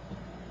space.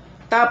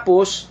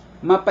 Tapos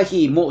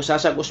mapahimo sa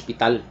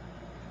ospital.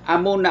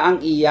 Amo na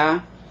ang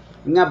iya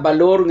nga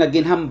balor nga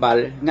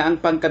ginhambal nga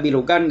ang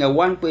pangkabilugan nga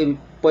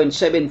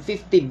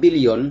 1.750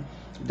 billion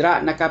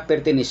dra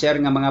nakaperteneser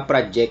nga mga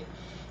project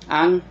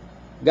ang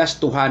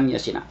gastuhan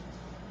niya sina.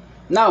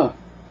 Now,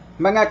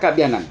 mga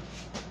kabyanan,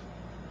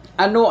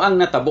 ano ang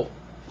natabo?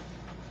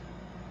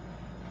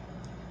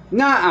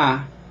 Nga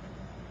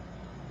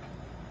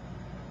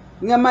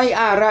may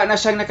ara na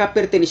siyang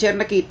nakaperteneser,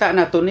 nakita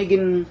nato ni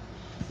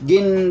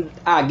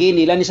agi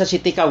nila ni sa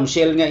City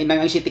Council nga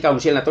inang ang City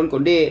Council naton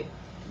kundi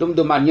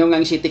dumduman yung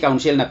ang City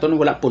Council naton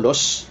wala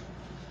pulos.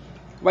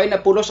 Why na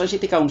pulos ang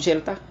City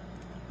Council ta?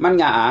 Man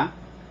nga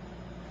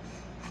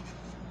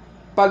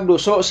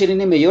pagduso sini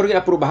ni Mayor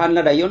ginaprubahan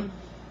na dayon.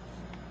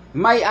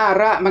 May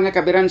ara mga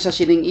kabiran sa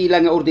sining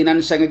ila nga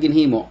ordinansa nga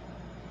ginhimo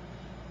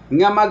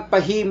nga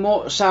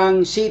magpahimo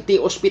sang City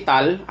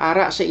Hospital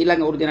ara sa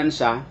ilang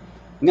ordinansa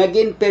nga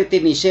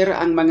ginperteneser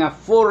ang mga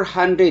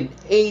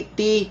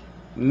 480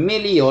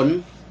 million,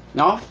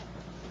 no?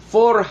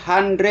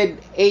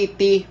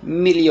 480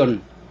 million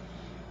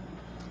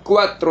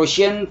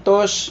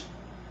 480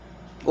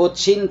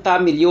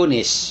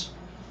 milyones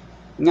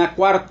nga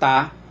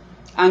kwarta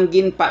ang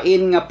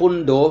ginpain nga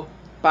pundo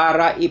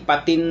para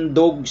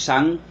ipatindog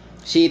sang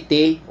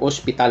city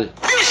hospital.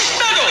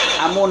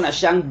 Amo na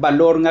siyang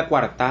balor nga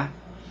kwarta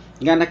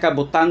nga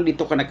nakabutang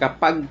dito ka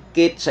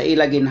nakapagkit sa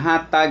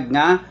ilaginhatag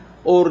nga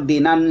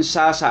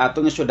ordinansa sa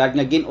atong syudad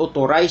nga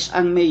gin-authorize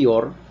ang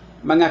mayor,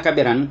 mga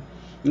kabiran,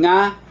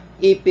 nga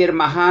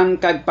ipirmahan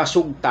kag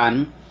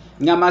pasugtan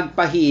nga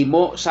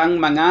magpahimo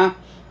sang mga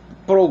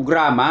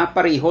programa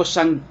parehos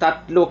sang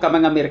 3 ka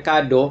mga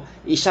merkado,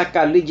 isa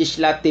ka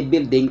legislative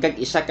building kag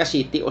isa ka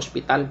city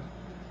hospital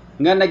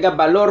nga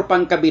nagabalor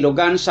pang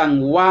kabilugan sang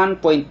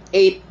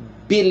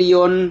 1.8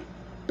 billion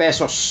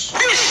pesos.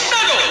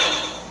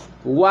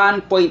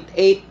 1.8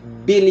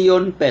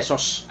 billion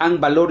pesos ang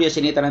balor ya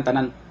sinita ng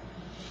tanan.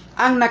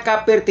 Ang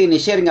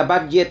nakapertineser nga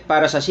budget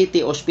para sa city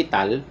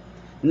hospital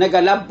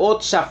nagalabot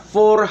sa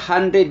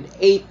 480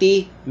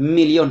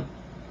 million.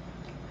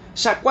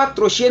 Sa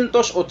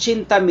 480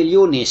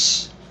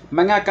 milyones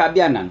mga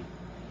kaabyanan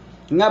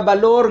nga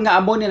balor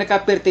nga amo ni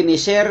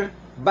nakapertineser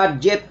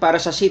budget para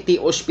sa city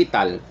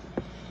hospital,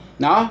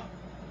 no?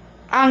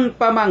 Ang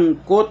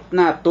pamangkot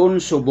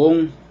naton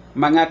subong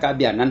mga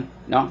kaabyanan,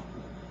 no?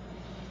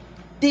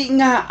 Di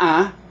nga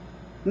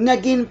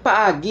naging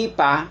paagi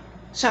pa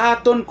sa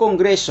aton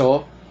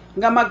kongreso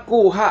nga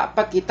magkuha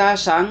pa kita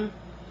sang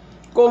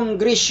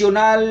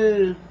congressional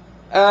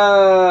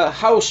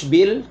House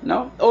Bill,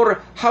 no?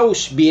 Or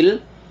House Bill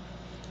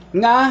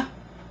nga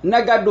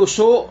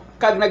nagaduso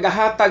kag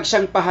nagahatag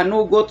sang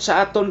pahanugot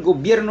sa aton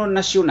gobyerno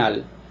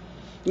nasyonal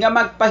nga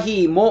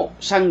magpahimo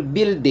sang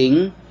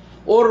building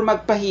or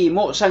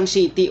magpahimo sang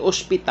city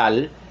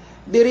hospital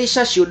diri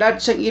sa syudad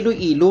sang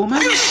Iloilo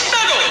man.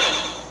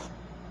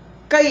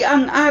 Kay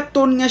ang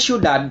aton nga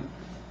syudad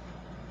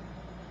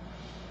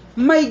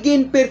may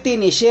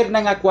ginpertineser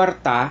na nga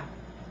kwarta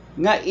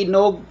nga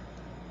inog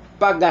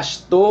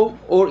pagasto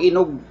or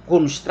inog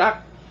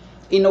construct,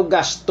 inog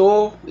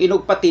gasto,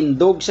 inog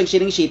patindog sang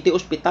sining city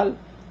hospital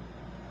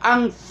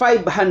ang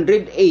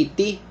 580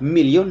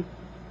 million.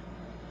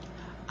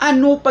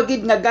 Ano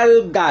pagid nga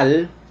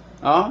galgal,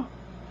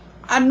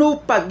 ano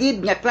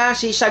pagid nga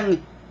klase sang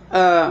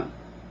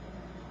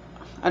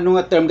ano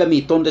nga term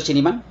gamiton da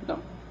siniman, no?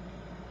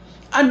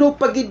 Ano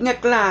pagid nga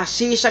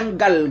klase sang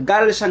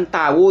galgal sang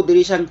tawo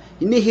diri sang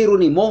ni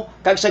Jeronimo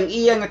kag sang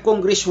iya nga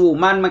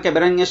congresswoman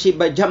makabaran nga si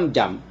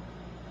Bajamjam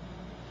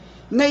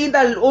nga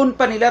idalon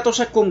pa nila to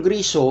sa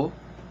kongreso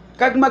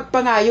kag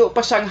magpangayo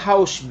pa sang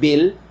House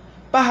Bill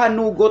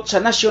pahanugot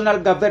sa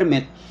national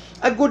government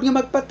agud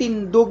nga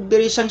magpatindog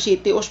diri sang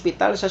city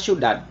hospital sa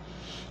syudad.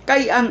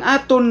 Kay ang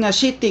aton nga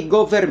city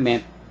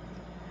government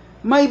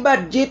may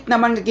budget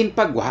naman nga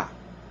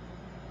ginpagwa.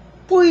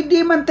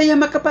 Pwede man tayo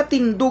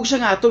makapatindog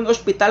sa aton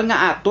ospital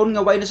nga aton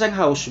nga way na sang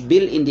House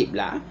Bill, hindi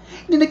bala?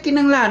 Hindi na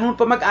kinanglanon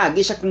pa mag-agi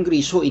sa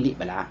kongreso, hindi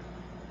bala?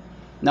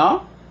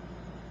 No?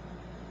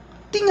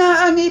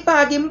 Tingaan nga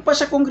ipagi mo pa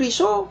sa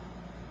kongreso.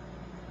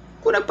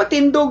 Kung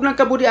nagpatindog ng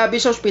kabudiabi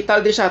sa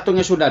ospital di sa aton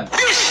nga syudad.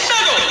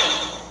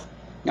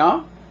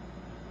 No?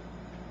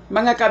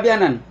 Mga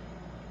kabyanan,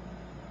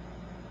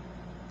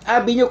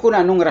 abi nyo kung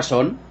anong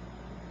rason?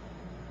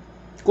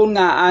 Kung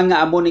nga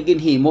amo ni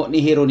ginhimo ni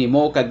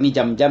Jeronimo kag ni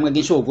Jamjam nga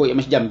ginsugo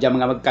mas Jamjam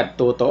nga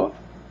magkadto to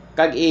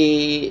kag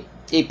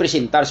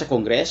i-presentar sa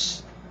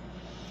Kongres,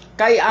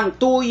 kay ang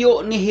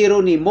tuyo ni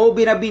Jeronimo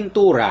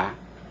binabintura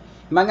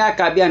mga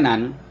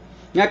kabyanan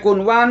nga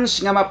kung once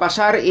nga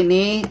mapasar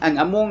ini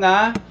ang amo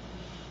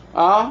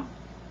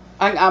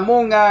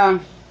nga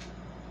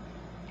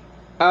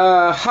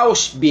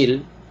House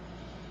Bill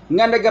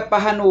nga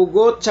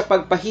nagapahanugot sa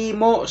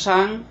pagpahimo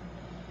sang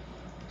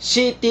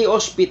city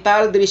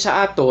hospital diri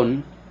sa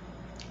aton,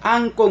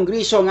 ang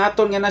kongreso ng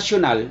aton nga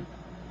nasyonal,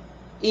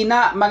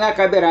 ina mga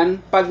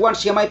kaberan, pag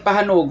once nga may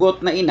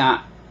pahanugot na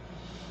ina,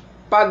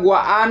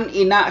 pagwaan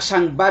ina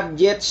sang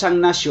budget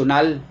sang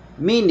nasyonal.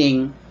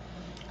 Meaning,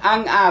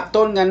 ang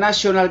aton nga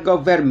national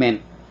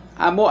government,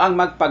 amo ang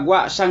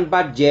magpagwa sang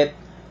budget,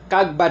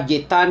 kag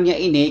budgetan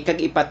niya ini, kag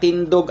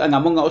ipatindog ang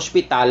amo nga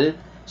ospital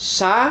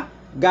sa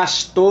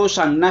gasto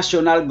sang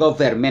national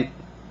government.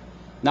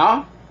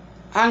 No?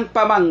 Ang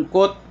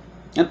pamangkot,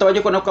 ang tawag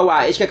nyo kung ano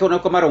kawais, kung ano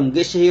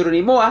kamarunggis si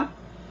Jeronimo,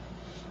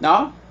 no?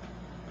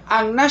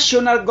 Ang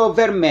national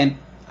government,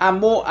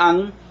 amo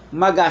ang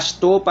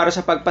magasto para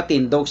sa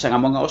pagpatindog sa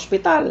mga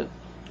ospital.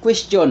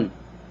 Question,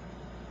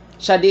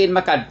 sa diin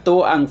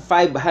makadto ang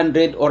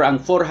 500 or ang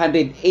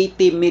 480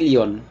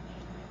 million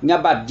nga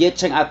budget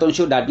sang atong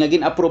syudad nga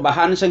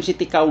ginaprubahan sang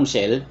City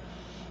Council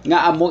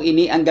nga amo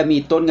ini ang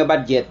gamiton nga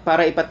budget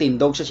para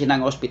ipatindog sa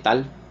sinang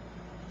ospital.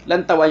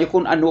 Lantawa nyo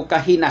kung ano ka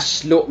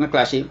hinaslo nga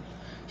klase.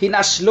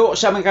 Hinaslo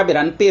sa mga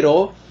kabiran,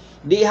 pero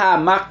di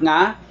hamak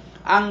nga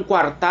ang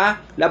kwarta,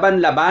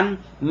 laban-laban,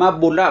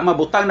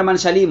 mabutang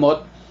naman sa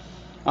limot.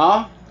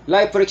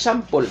 Like for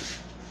example,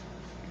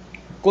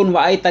 kung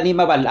waay tani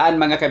mabalaan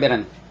mga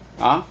kabiran,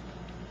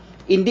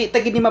 hindi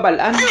tagi ni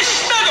mabalaan.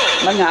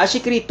 Mga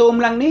asikritom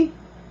lang ni.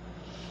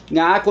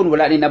 nga kung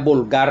wala ni na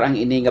bulgar ang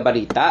ini nga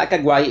balita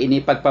kagway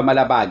ini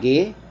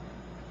pagpamalabagi.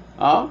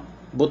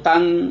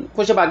 Butang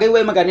kung sa bagay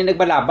way magani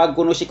nagbalabag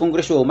kuno si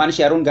Congresswoman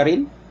si Aron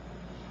Garin.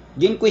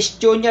 Gin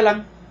question niya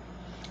lang.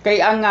 Kay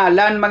ang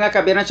ngalan mga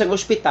kabiran sa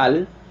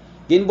ospital,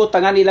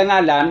 ginbutangan nila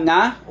ngalan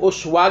nga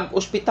Uswag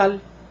Ospital.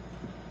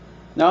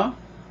 No?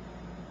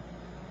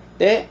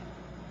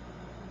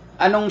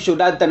 Anong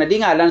syudad ta na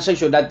di ngalan sa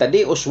syudad ta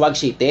di Uswag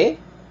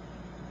City?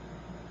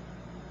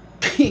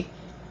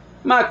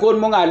 Makon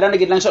mo ngalan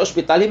nagid lang sa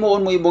ospital,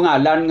 himuon mo imong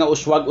ngalan nga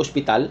Uswag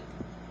Ospital.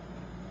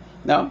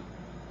 No?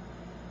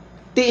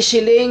 Ti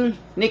siling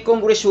ni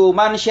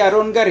Congresswoman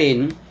Sharon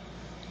Garin,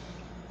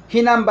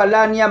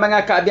 hinambalan niya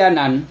mga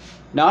kaabyanan,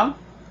 no?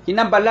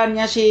 Hinambalan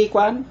niya si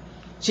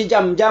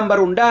Jamjam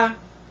Barunda.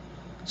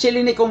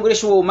 Siling ni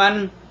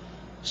Congresswoman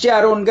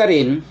Sharon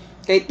Garin,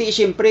 kay ti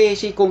siyempre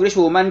si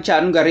Congresswoman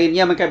Sharon Garin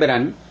niya mga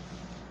kaabyanan,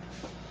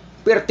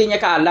 perti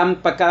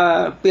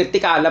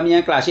kaalam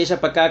niya klase sa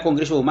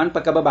pagka-congresswoman,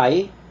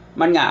 pagka-babae,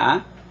 man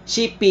nga,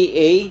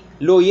 CPA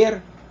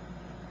lawyer.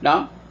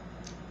 No?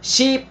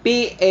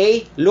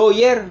 CPA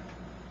lawyer.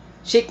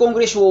 Si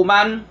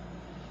Congresswoman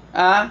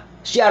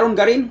si Aron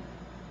Garin.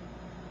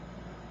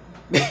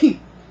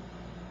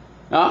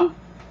 No?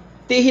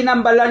 Ti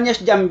hinambalan niya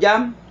si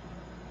Jamjam.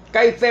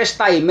 Kay first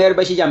timer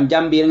ba si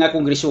Jamjam bilang nga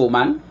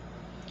Congresswoman?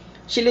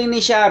 Siling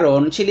ni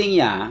Sharon, siling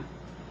niya,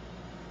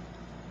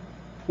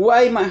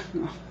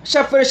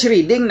 sa first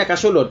reading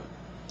nakasulod,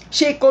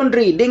 second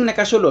reading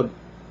nakasulod,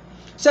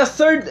 sa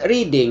third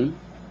reading,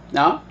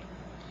 no,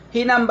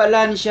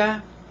 hinambalan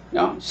siya,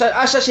 no,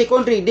 sa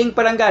second reading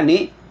parang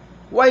gani,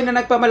 na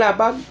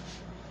nagpamalabag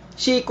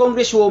si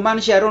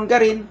Congresswoman Sharon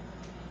Garin,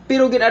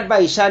 pero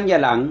ginadvisean niya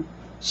lang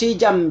si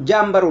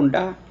Jamjam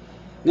Barunda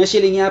nga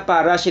siling niya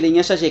para siling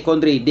niya sa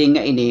second reading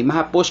nga ini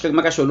mahapos kag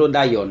makasulod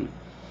dayon,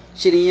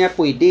 siling niya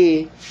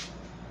pwede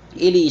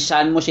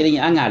ilisan mo siling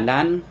niya ang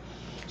ngalan.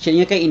 Sila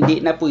niya kay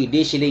hindi na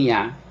pwede sila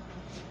niya.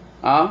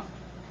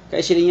 Kay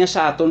sila niya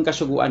sa aton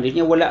kasuguan din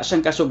niya wala sang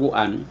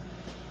kasuguan.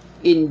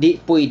 Hindi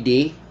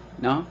pwede,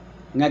 no?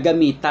 Nga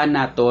gamitan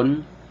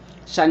naton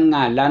sang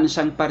ngalan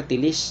sang party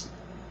list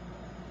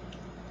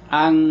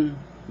ang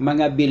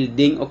mga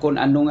building o kung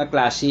ano nga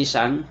klase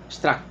sang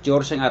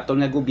structure sang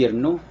aton nga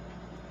gobyerno.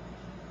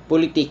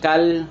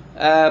 Political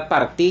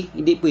party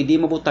hindi pwede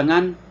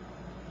mabutangan.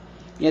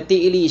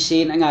 Yati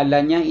ilisin ang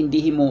ngalan niya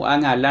hindi himua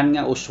ngalan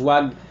nga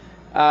Uswag.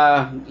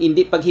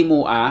 Hindi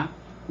paghimua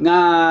nga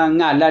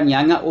ngalan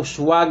niya nga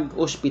Uswag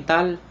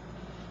Ospital.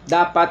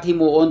 Dapat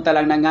himuon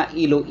talang na nga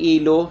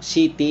Iloilo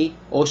City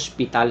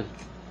Hospital.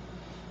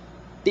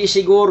 Ti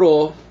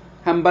siguro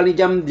hambal ni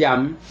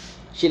Jamjam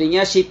sila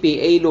niya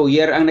CPA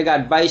lawyer ang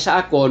nag-advise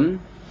sa akon,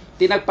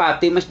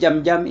 tinagpati mas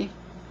Jamjam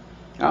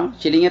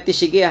sila niya ti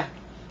sige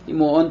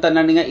himuon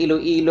talang nga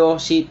Iloilo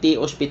City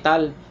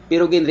Hospital,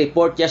 pero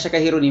gin-report niya sa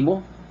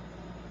Kahironimo.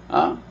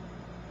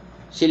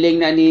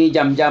 Siling na ni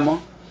Jamjam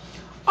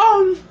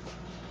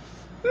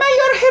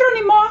Mayor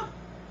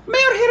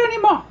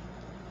Hieronimo.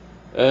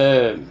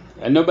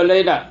 Ano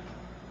balay na?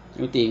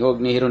 Yung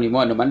tingog ni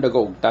Hieronimo, ano man,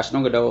 dago-ugtas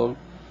nung daw.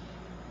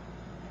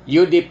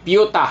 You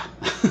deputa.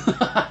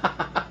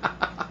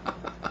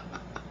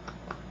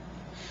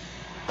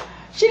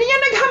 Sila niya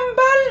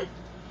naghambal.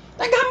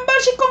 Naghambal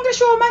si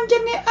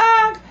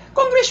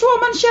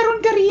Congresswoman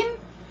Sharon Garin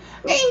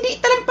nga hindi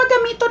talang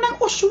paggamito ng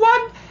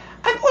Uswag.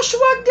 Ang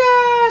Uswag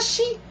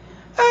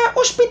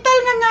ospital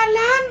nga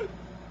ngalan.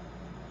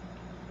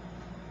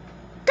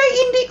 Kay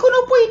hindi ko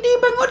no pwede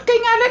bangot kay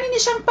ngalan ini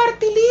isang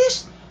party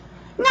list.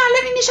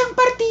 Ngalan ini isang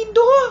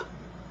partido.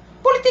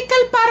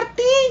 Political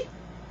party.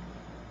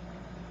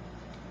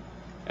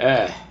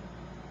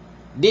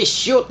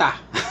 Disyuta.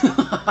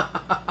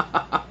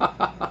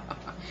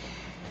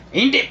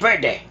 Hindi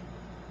pwede.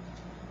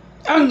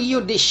 Ang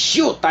iyo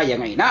disyuta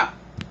yang ina.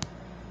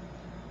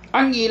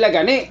 Ang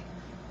ilagani.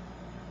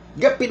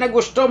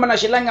 Pinagusto man na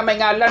sila nga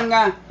may ngalan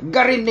nga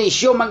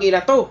Garinisyo mang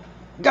ila to.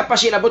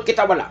 Pasilabot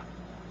kita wala.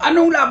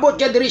 Anong labot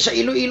ka diri sa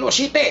Iloilo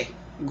City?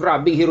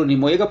 Grabing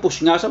Hieronimo, kapus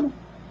nga sa mo.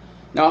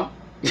 No?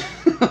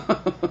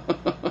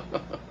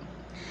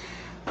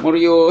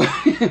 Muryo,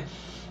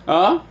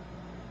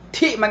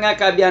 Ti mga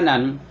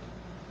kabyanan,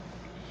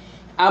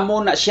 amo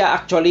na siya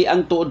actually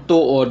ang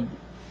tuod-tuod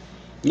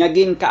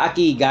ngaging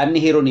kaakigan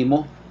ni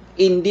Hieronimo.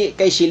 Hindi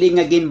kay siling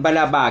ngaging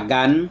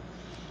balabagan,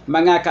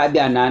 mga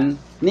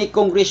kaabyanan, ni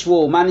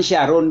Congresswoman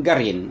Sharon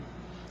Garin.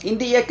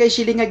 Hindi ya kay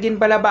siling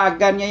ngaging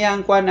balabagan niya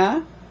yang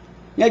kwana,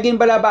 nga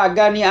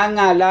ginbalabagan niya ang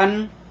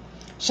ngalan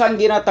sang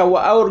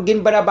ginatawa or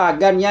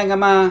ginbalabagan niya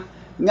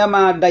nga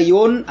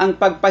madayon ang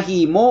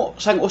pagpahimo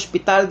sang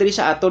ospital diri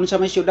sa aton sa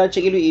may syudad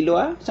sa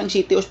Iloilo sang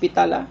City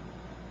Hospital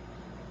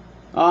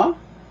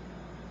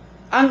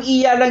ang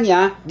iya lang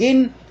niya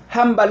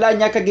ginhambala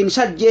niya kag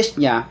ginsuggest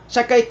niya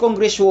sa kay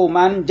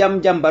Congresswoman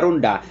Jamjam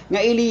Barunda nga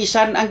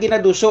ilisan ang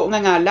ginaduso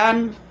nga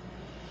ngalan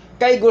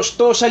kay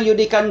gusto sang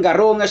yudikan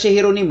garo nga si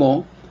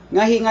Hieronimo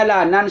nga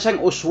hingalanan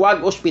sang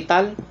Uswag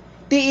Ospital.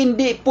 Ti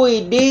hindi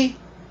pwede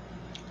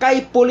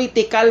kay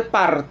political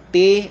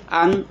party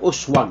ang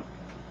Uswag.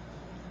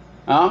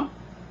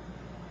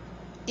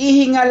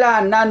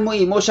 ihingalanan mo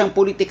imo sang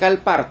political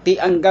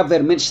party ang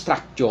government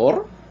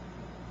structure,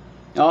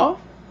 no?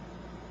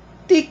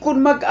 Ti kun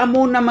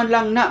mag-amo naman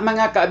lang na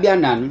mga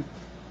kaabyanan,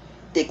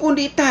 ti kun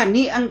di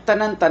tani ang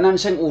tanan-tanan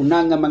sang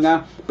una nga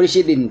mga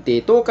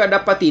presidente to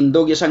kada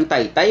patindog isang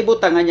taytay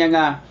butangan niya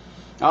nga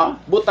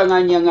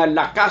butangan niya nga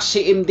lakas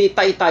si MD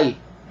Taytay,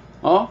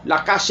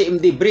 lakas si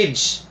MD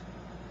Bridge,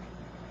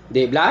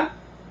 di ba?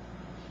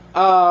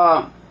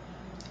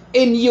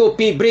 NUP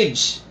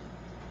Bridge,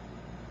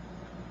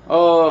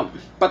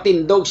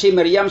 patindog si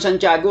Miriam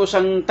Santiago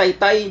sang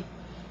Taytay,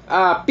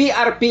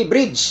 PRP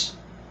Bridge,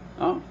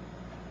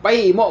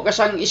 pahimo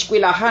kasang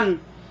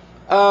eskwelahan,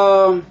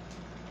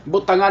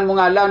 butangan mo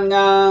ngalan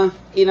nga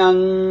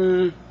inang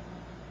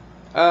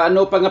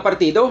ano pa nga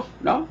partido,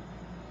 no?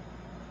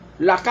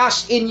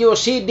 Lakas inyo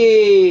CD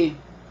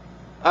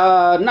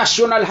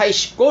National High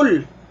School,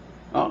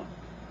 no?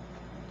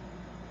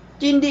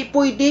 Hindi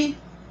pwede.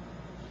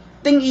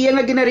 Ting iya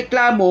nga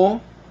ginareklamo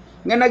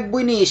nga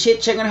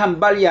nagbunisit siya nga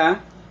hambalya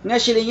nga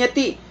sila niya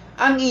ti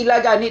ang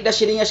ila gani da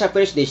sila niya sa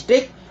first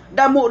district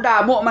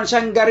damo-damo man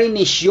sang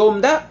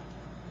garinisyum da,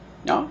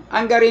 no?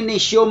 Ang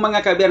garinisyum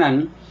mga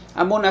kabyanan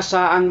amo na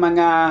sa ang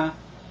mga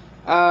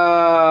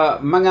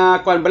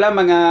kuan bala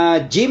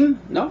mga gym,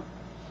 no?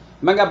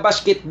 Mga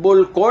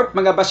basketball court,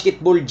 mga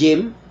basketball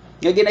gym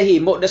nga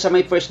ginahimo da sa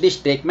may first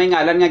district may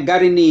ngalan nga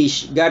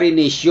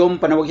garinisyum,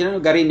 panawag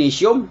sila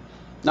garinisyum,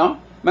 no?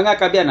 Mga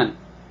kabyanan,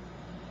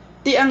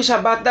 ti ang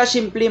sabat da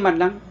simple man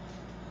lang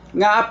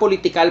nga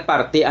political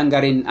party ang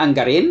garin,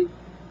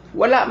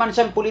 wala man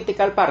sang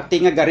political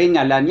party nga garin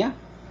ngalan niya.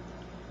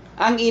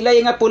 Ang ilay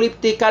nga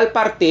political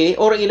party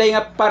or ilay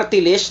nga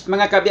party list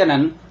mga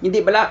kabyanan, hindi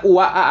bala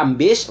uwa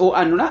aambis o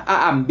ano na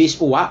aambis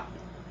uwa,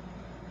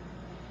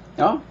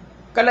 no?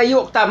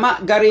 Kalayo tama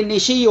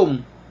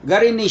garinisyum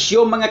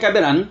mga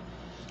kabyanan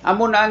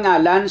amo na ang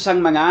ngalan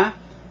sang mga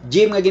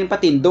gym nga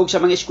ginpatindog sa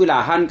mga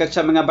eskwelahan kag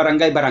sa mga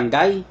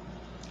barangay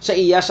sa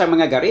iya sa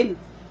mga garin.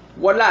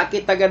 Wala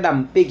kita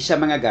gadampig sa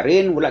mga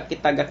garin, wala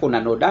kita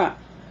gakunanoda.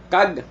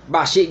 Kag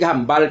basi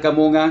gahambal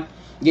kamo nga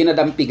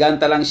ginadampigan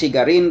ta lang si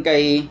garin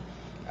kay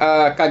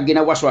kag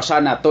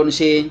ginawaswasan naton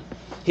si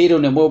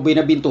Jeronimo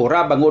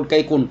Buenaventura bangod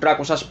kay kontra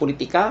ko sa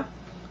politika,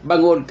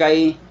 bangod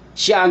kay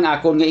siya ang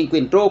akon nga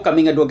enkwentro,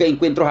 kami nga duha ga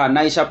enkwentro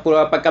hanay sa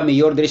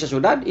pagka-mayor diri sa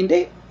syudad.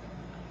 Hindi.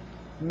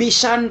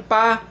 Bisan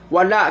pa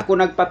wala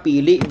ako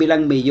nagpapili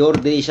bilang mayor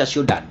diri sa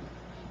syudad.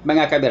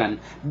 Mga kabiran,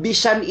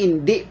 bisan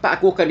hindi pa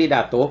ako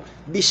kandidato,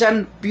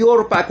 bisan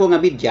pure pa ako nga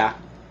media,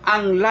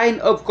 ang line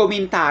of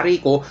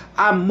commentary ko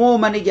amo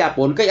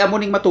manigyapon kay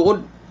amo ning matuod.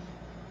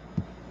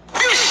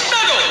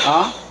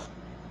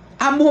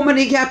 Amo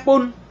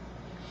manigyapon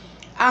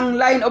ang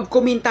line of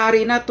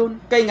commentary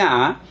naton kay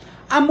nga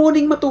amo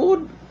ning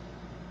matuod.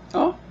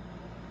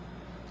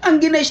 Ang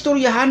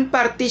ginaistoryahan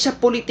party sa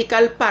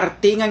political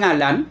party nga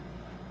ngalan,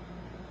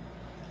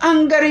 ang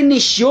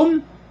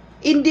garinisyum,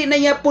 hindi na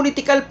ya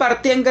political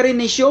party ang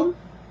garinisyum.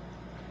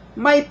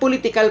 May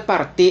political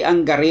party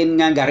ang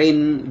garin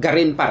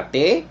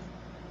party,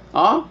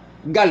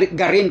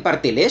 garin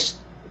party list.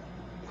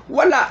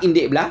 Wala,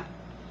 hindi bla.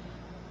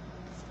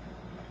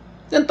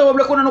 Tanto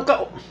bla ko na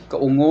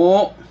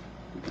kaungo.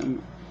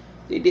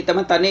 Hindi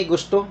taman tani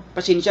gusto.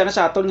 Pasensya na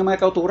sa aton nga mga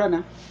kauturan,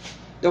 ha.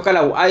 Do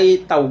kalaw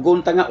ay tawgon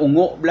ta nga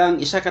ungo blang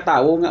isa ka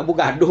tawo nga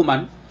abogado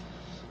man,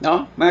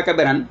 no? Mga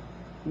kabaran,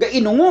 ga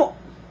inungo.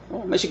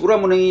 May siguro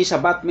mo nang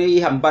isabat,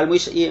 may hambal mo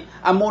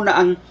amo na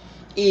ang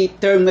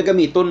i-term na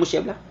gamiton mo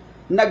siya bla.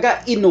 Naga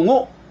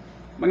inungo.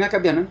 Mga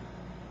kabaran.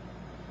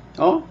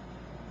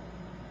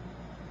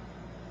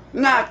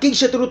 Nga kig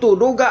sa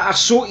turutudo ga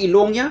asu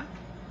ilong niya.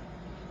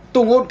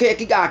 Tungod kay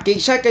akig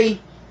sa kay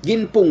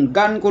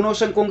ginpunggan kuno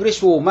sang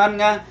congresswoman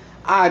nga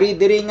ari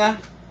diri nga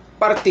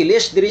party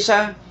list diri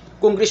sa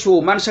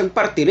congresswoman sang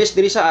party list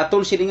diri sa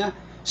aton sini nga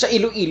sa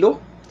Iloilo.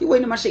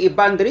 Tiway naman sa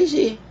iban diri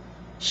si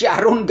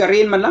Sharon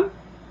Garin man lang.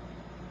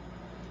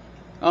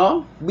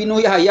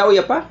 Binuyayaw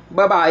ya pa,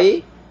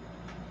 babae.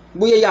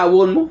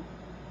 Buyayawon mo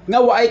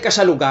nga waay ka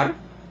sa lugar.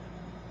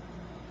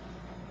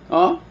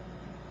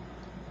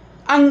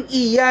 Ang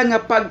iya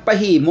nga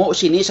pagpahimo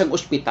sini sang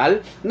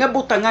ospital nga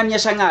butangan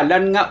niya sa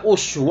ngalan nga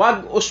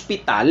Uswag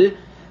Ospital,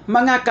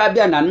 mga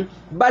kaabyanan,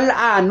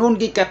 balanon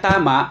gi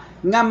katama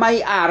nga may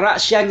ara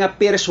siya nga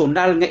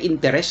personal nga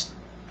interest.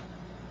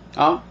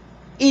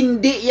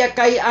 Hindi ya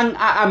kay ang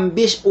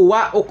aambis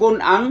uwa o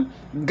kon ang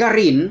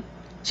garin,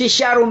 si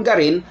Sharon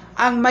Garin,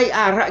 ang may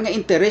ara nga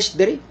interest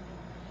diri.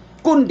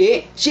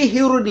 Kundi si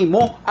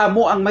Jeronimo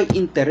amo ang may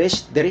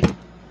interest diri.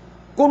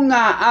 Kung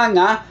nga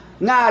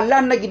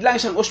ngalan na gid lang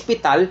sang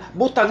ospital,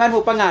 butangan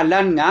mo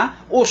pangalan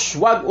nga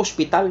Uswag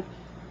Ospital.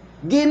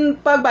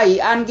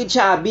 Ginpabayan gid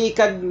sabi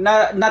kag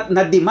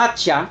nadimat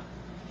siya.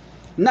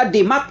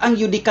 Nadimat ang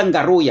yudikang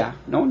garuya,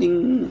 no?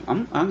 Ning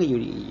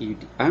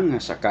ang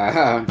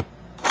saka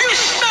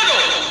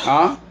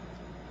BISTADO!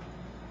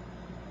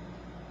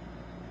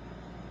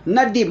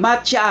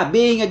 Nadimat siya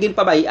abi nga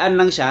ginpabayan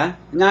lang siya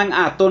nga ang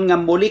aton nga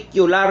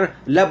molecular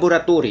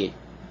laboratory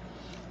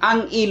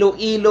ang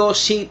Iloilo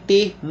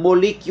City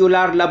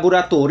Molecular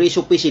Laboratory,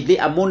 supposedly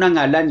amo na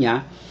ngalan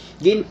niya,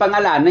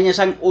 ginpangalanan niya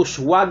sang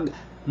Uswag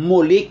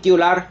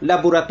Molecular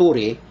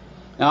Laboratory,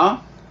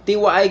 no?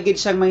 Tiwaay gid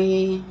sang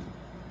may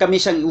kami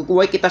sang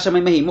uway kita sa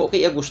may mahimo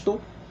kay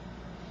Agosto,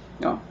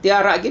 no?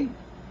 Tiara gid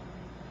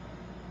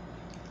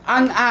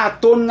ang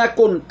aton nga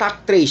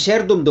contact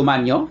tracer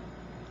dumduman nyo,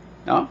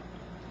 no?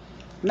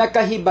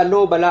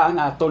 Nakahibalo bala ang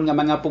aton nga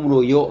mga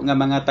pumuluyo nga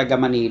mga taga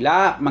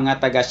Manila,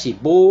 mga taga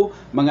Cebu,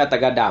 mga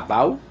taga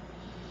Davao,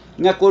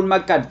 nga kung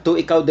magkadto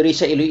ikaw diri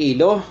sa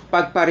Iloilo,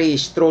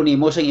 pagparehistro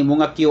nimo sa imo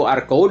nga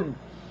QR code,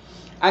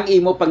 ang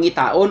imo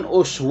pangitaon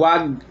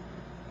Uswag,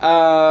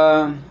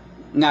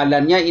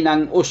 ngalan niya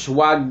inang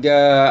Uswag,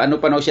 ano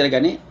pa no siya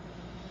gani?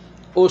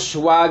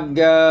 Uswag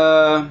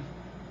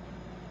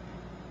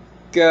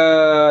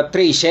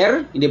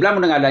tracer, hindi ba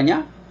mo na ngalan niya?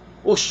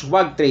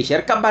 Uswag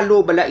tracer,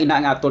 kabalo bala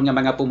ina ang aton nga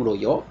mga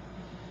pumuluyo,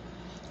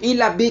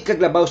 ilabi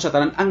kaglabaw sa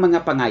tanan ang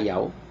mga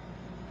pangayaw,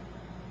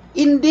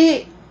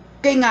 hindi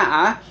kay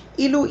nga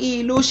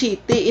Iloilo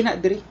City ina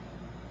diri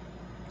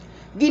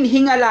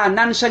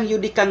ginhingalanan sang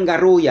yudikang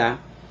garuya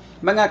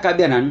mga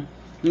kabyanan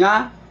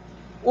nga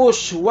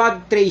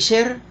Uswag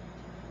tracer.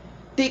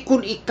 Ti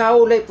kun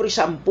ikaw lay for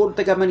example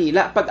taga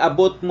Manila, pag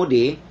abot mo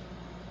di,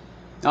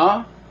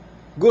 no,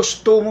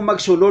 gusto mo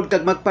magsulod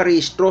kag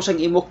magparehistro sang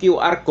imo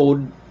QR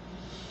code,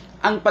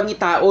 ang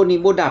pangitaon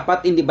nimo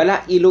dapat hindi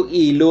bala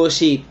Iloilo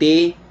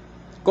City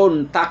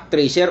Contact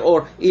Tracer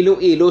or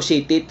Iloilo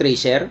City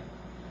Tracer.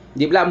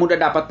 Di bala mo na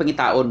dapat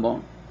pangitaon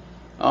mo.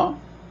 Oh?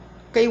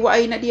 Kay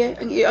waay na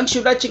diya ang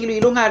syudad sa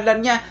Iloilo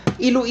ngalan niya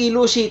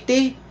Iloilo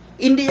City.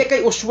 Hindi ya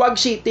kay Uswag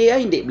City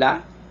hindi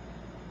bala.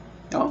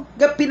 No?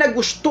 Ga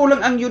pinagusto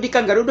lang ang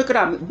yudikang garo do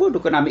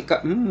kanami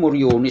ka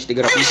Moriones di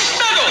garapi.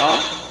 Oh?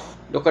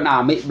 Do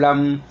kanami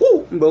blam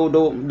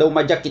do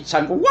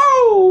majakitsan ko.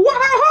 Wow!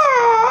 Waraha!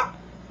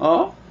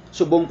 Oh,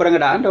 subong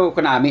parangadaan daw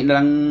kanami na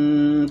lang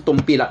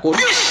tumpilakon.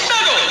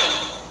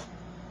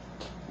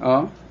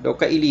 Oh, daw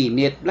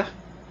kailinit bla.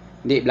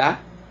 Hindi bla?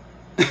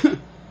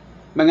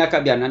 Mga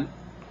kabyanan.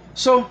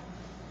 So,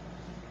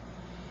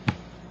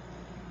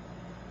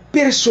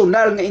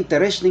 personal nga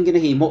interest ning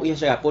ginahimo iya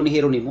sa Apo ni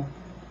Hieronimo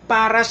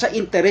para sa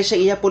interes sa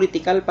iya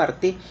political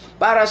party,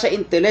 para sa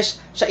interes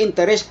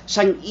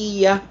sang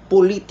iya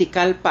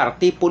political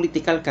party,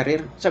 political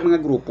career sa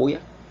mga grupo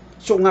ya.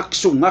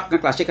 Sungak-sungak nga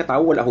klase ka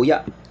tao wala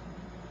huya.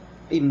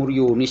 Ay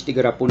Moriones ti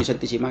garapo ni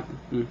Santisimak.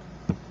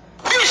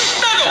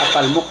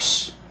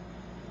 Kapalmoks.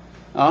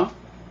 Oh?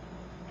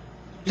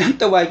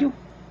 Lantawayo.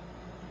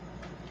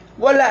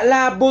 Wala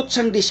labot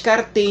sang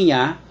diskarte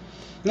niya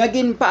nga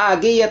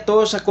ginpaagi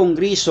ato sa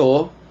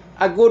Kongreso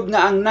agud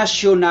nga ang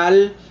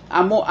nasyonal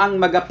amo ang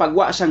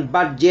magapagwa sang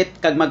budget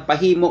kag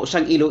magpahimo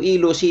sang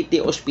Iloilo City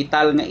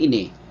Hospital nga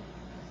ini.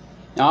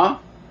 No?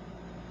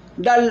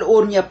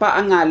 Dalon niya pa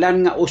ang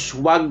ngalan nga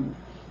Uswag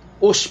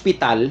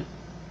Hospital,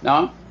 no?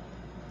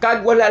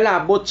 Kag wala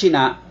labot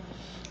sina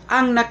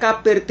ang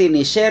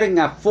nakaperteneser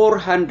nga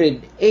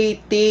 480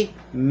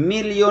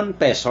 million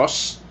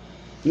pesos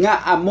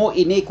nga amo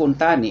ini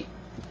kuntani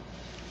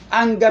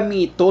ang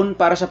gamiton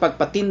para sa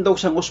pagpatindog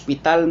sang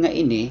ospital nga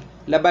ini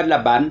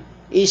laban-laban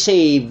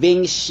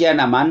i-savings siya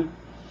naman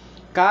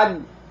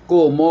kag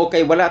kumo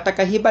kay wala ta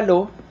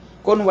kahibalo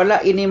kun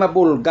wala ini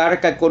mabulgar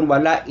kag kun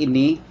wala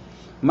ini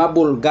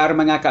mabulgar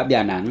mga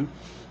kabyanan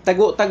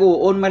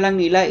tago-taguon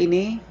malang nila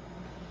ini.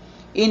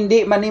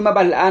 Hindi man ni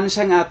mabalaan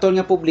sang aton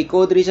nga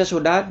publiko diri sa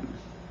syudad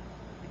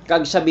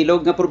kag sa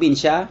bilog nga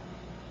probinsya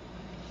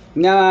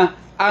nga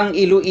ang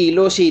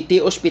Iloilo City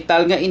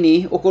Hospital nga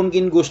ini o kung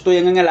gin gusto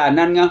yang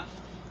ngalanan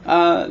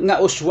nga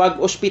Uswag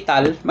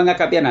Hospital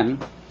mga kabyanan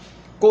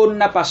kung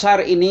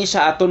napasar ini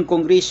sa aton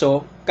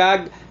Kongreso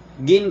kag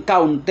gin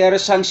counter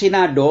sang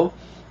Senado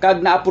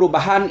kag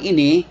naaprubahan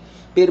ini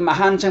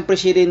pirmahan sang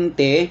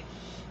presidente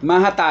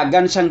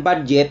mahatagan sang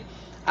budget.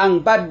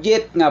 Ang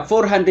budget nga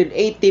 480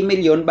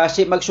 million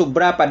base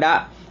magsubra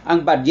pada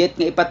ang budget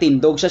nga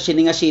ipatindog sa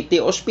sininga City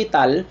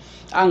Hospital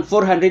ang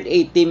 480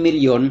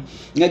 million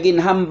nga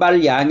ginhambal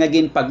ya nga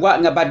ginpagwa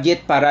nga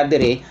budget para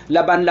dire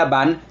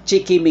laban-laban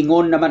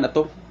chikimingon naman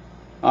ato.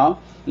 Oh,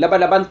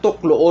 laban-laban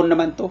tukloon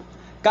naman to.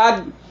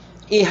 Kag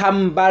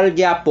ihambal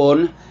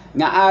gyapon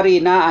nga ari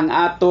na ang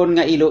aton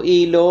nga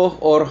Iloilo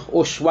or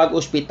Uswag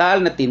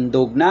Hospital na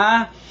tindog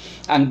na.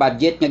 Ang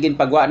budget nga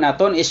ginpagwa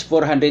naton is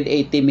 480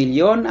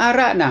 million,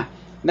 ara na,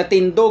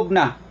 natindog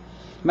na.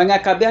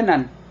 Mga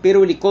kabyanan,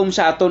 pero likom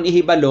sa aton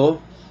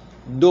ihibalo,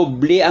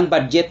 doble ang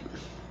budget.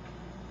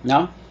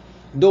 No?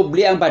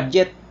 Doble ang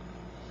budget.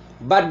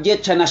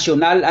 Budget sa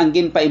nasyonal ang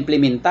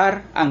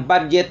ginpaimplementar, ang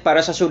budget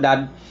para sa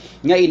syudad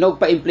nga inog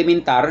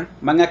paimplementar,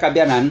 mga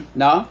kabyanan,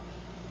 no?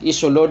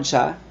 Isulod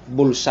sa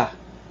bulsa.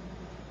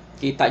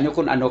 Kita nyo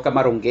kung ano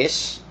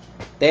kamarungges?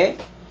 Te,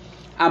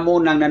 amo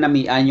nang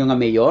nanamian yung nga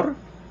mayor,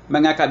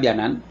 mga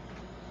kabyanan,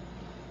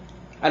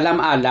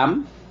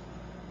 alam-alam,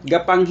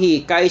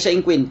 gapanghikay sa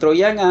inkwentro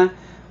ya nga,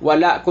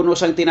 wala kuno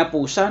sang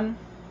tinapusan,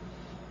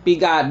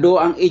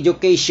 pigado ang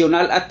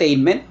educational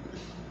attainment,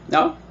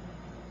 no?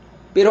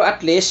 Pero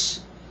at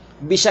least,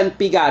 bisan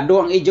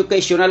pigado ang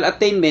educational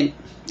attainment,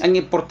 ang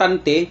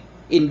importante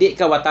hindi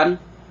kawatan,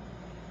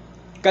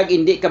 kag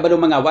hindi kabalo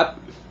mangawat,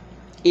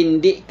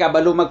 hindi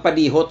kabalo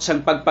magpadihot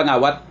sang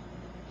pagpangawat,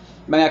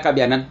 mga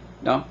kabyanan,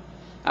 no?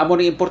 Amo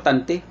ni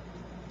importante.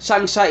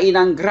 Sang sa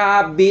inang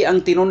grabe ang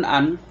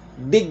tinunan,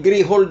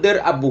 degree holder,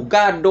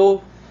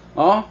 abogado,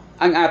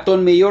 ang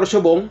aton Mayor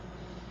Subong,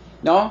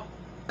 no?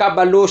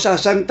 Kabalo sa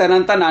sang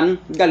tanan-tanan,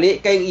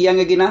 gali kay iya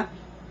nga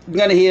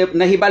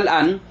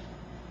nahibalan,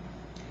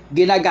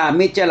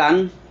 ginagamit siya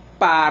lang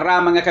para,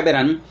 mga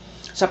kabyanan,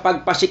 sa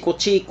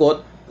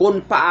pagpasikot-sikot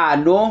kung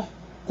paano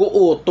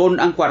kuuton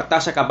ang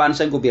kwarta sa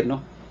kabansang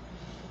gobyerno.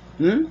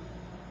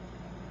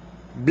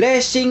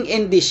 Blessing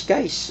in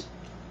disguise.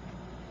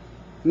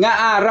 Nga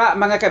ara,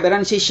 mga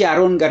kabyanan, si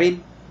Sharon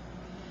Garin.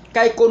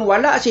 Kay kung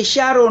wala si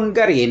Sharon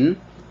Garin,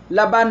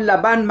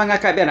 laban-laban,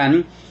 mga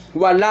kabyanan,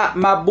 wala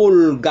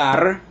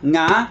mabulgar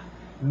nga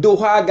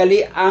duha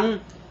gali ang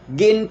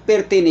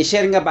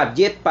ginpertiniser nga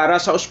budget para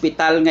sa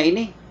ospital nga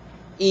ini.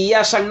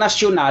 Iya sang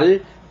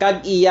nasyonal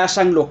kag iya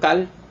sang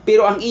lokal.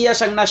 Pero ang iya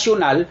sang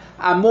nasyonal,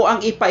 amo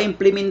ang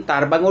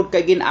ipa-implementar bangod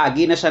kay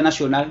ginagi na sa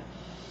nasyonal.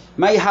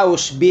 May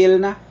house bill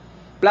na,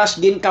 plus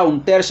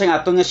gin-counter sa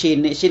atong nga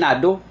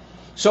Senado.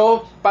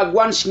 So, pag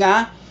once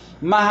nga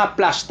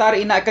mahaplastar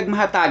ina kag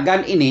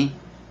mahatagan ini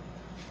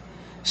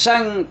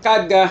sang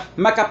kag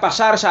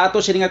makapasar sa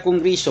ato sini nga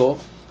kongreso,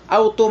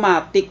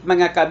 automatic,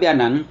 mga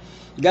kabyanan,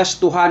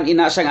 gastuhan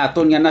ina sang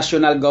aton nga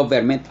national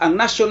government. Ang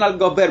national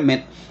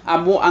government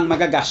amo ang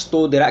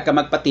magagasto dira ka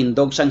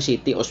magpatindog sang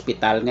city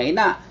hospital nga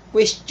ina.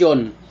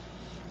 Question: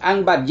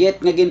 ang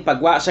budget nga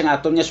ginpagwa sang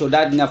aton nga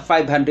syudad nga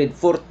 540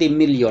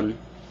 million,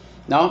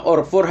 no,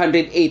 or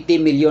 480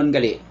 million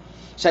gali,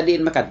 sa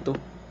diin makadto?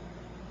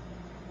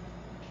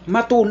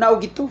 Matunaw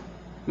gito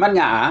man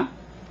nga,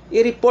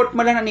 i-report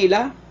man na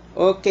nila.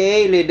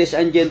 Okay, ladies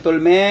and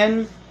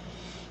gentlemen,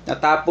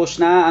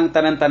 natapos na ang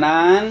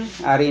tanan-tanan,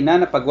 ari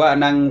na napagwa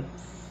ng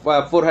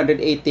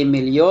 480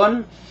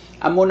 million.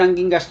 Amo nang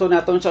gingasto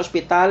naton sa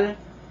ospital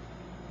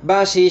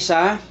base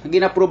sa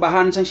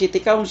ginaprubahan sang City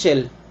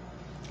Council.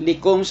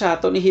 Likom sa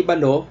aton ni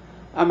hibalo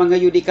ang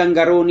mga yudikang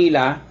garo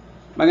nila,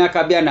 mga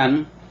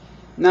kabyanan,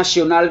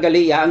 nasyonal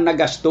galiya ang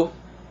nagasto.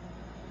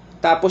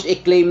 Tapos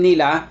i-claim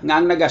nila nga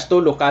ang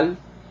nagasto lokal.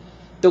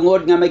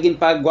 Tungod nga may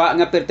ginpagwa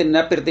nga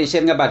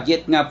pertenser nga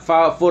budget nga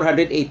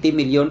 480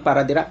 million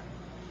para dira.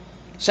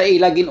 Sa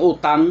ila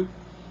ginutang,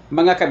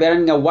 mga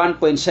kabyanan, nga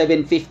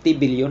 1.750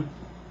 billion.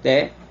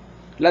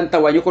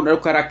 Lantawan nyo kung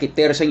ano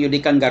karakter sang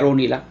yudikang garo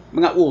nila.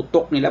 Mga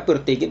utok nila,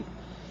 pertigin.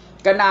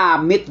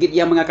 Kanamit gid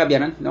iya, mga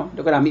kabyanan, no?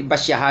 Kanamit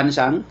basyahan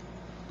sang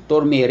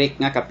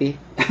turmeric nga kape.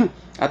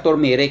 At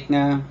turmeric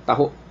nga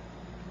taho.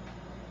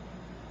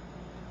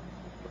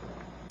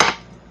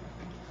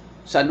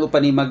 Saan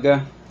pa ni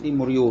ni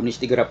Moriones,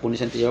 ti garapon ni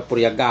Santiago,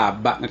 purya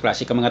gaba nga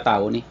klase ka mga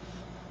tao ni.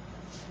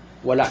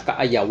 Wala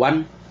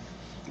kaayawan,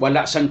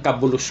 wala sang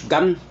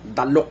kabulusgan,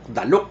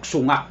 dalok-dalok,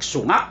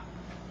 sungak-sungak.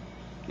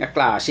 Nga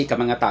klase ka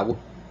mga tao.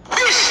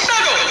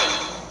 BISTADO!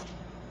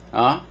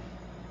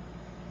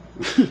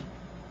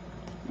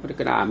 Mari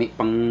ka nami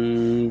pang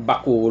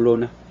bakulo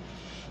na.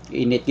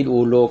 Init gid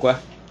ulo ko.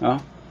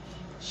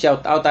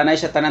 Shout out anay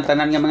sa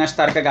tanan-tanan nga mga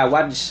star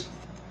kagawads.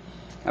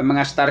 Ang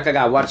mga star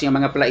kagawads nga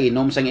mga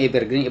plainom sang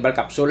evergreen ibal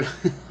capsule.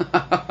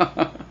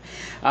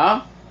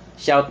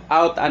 Shout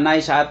out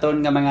anay sa aton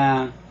nga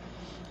mga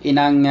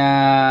inang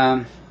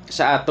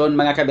sa aton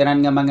mga kabiran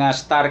nga mga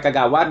star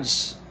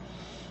kagawads,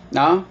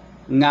 no,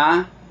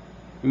 nga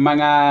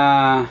mga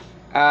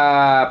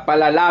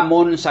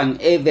palalamon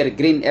sang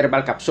evergreen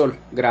herbal capsule.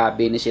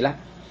 Grabe ni sila,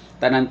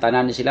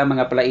 tanan-tanan ni sila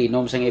mga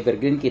plainom sang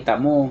evergreen. Kita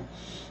mo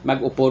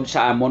mag-upod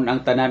sa amon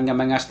ang tanan nga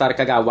mga star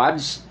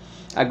kagawads,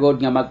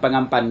 agod nga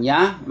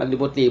magpangampanya,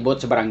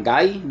 maglibot-libot sa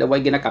barangay, daway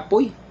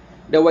ginakapoy,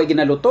 daway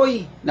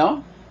ginalutoy,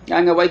 no?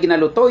 Nga way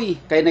ginalutoy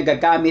kay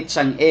nagagamit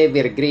sang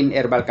evergreen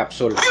herbal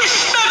capsule.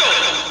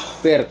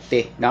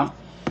 Perte, no?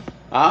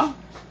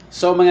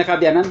 So mga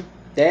kabyanan,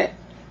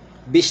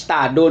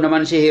 bistado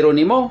naman si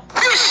Jeronimo.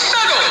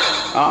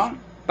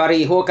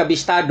 Pariho ka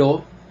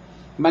bistado,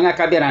 mga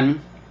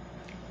kabyanan,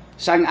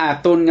 sang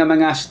aton nga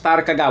mga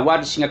star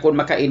kagawads nga kung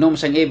makainom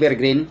sang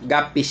evergreen,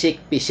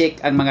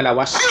 gapisik-pisik ang mga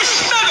lawas.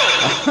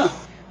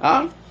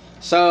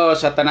 So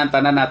sa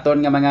tanan-tanan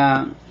naton nga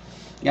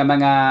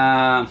mga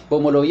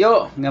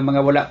pumuluyo, nga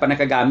mga wala pa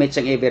nakagamit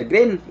sang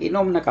evergreen,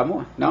 inom na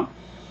kamo, no?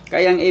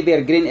 Kaya ang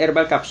evergreen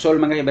herbal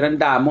capsule, mga kaibigan,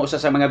 damo sa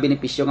mga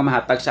benepisyo nga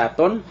mahatag sa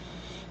aton,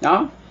 no?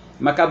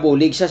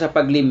 Makabulig sa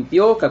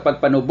paglimpyo kag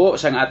pagpanubo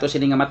sang ato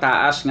sini nga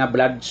mataas nga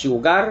blood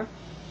sugar,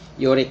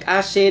 uric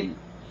acid,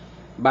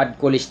 bad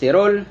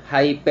cholesterol,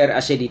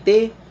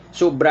 hyperacidity,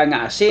 sobra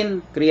nga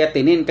asin,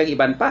 creatinine kag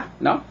iban pa,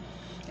 no?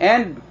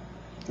 And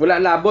wala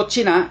labot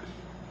sina,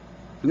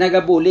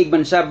 nagabulig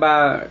man sa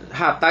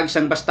hatag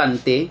sang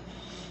bastante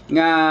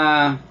nga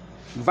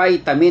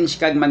vitamins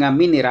kag mga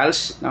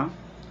minerals, no,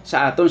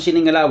 sa aton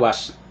sining nga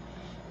lawas.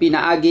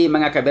 Pinaagi,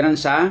 mga kabiran,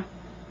 sa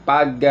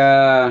pag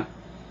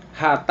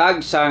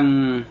hatag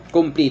sang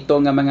kumplito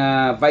nga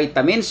mga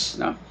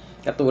vitamins, no,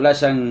 katulad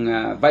sang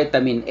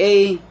vitamin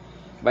A,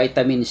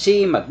 vitamin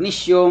C,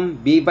 magnesium,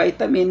 B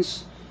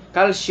vitamins,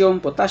 calcium,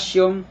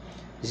 potassium,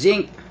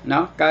 zinc,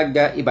 no, kag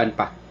iban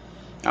pa.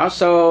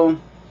 So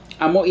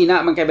amo ina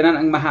man kabinan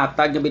ang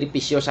mahatag nga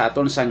benepisyo sa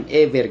aton sang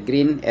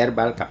Evergreen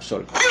Herbal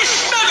Capsule.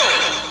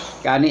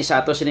 Kani sa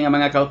ato sini nga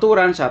mga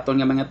kauturan, sa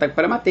aton nga mga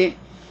tagpalamati,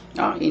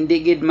 hindi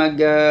gid mag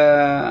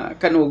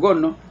kanugon,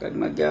 no, kag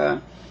mag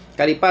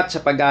kalipat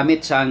sa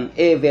paggamit sang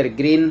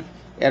Evergreen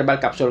Herbal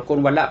Capsule.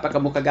 Kung wala pa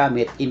kamo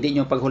kagamit, hindi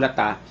nyo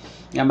paghulata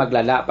nga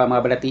maglala pa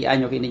mga balatian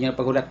nyo, hindi nyo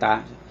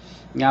paghulata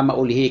nga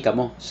maulihi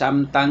kamo.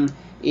 Samtang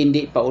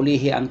hindi pa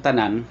ulihi ang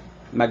tanan,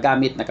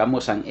 magamit na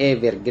kamo sang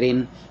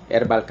Evergreen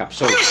Herbal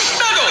Capsule.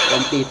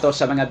 Kompleto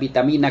sa mga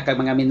vitamina kag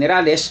mga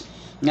minerales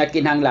nga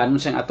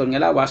kinahanglanon sang aton nga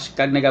lawas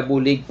kag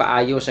nagabulig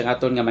paayo sang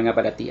aton nga mga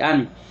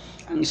balatian.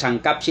 Ang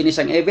sangkap sini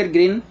sang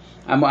Evergreen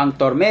amo ang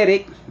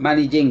turmeric,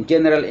 managing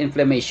general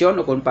inflammation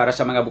o kung para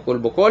sa mga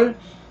bukol-bukol,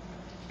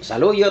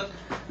 saluyot,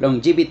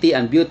 longevity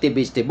and beauty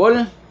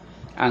vegetable,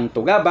 ang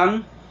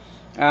tugabang,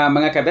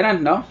 mga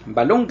kabanan, no,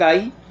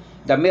 balunggay,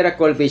 the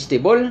miracle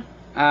vegetable,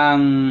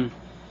 ang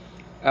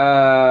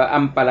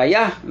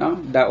ampalaya, no,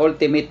 the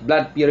ultimate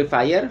blood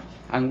purifier,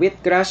 ang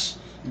wheatgrass,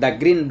 the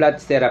green blood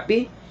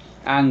therapy,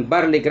 ang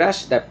barley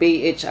grass, the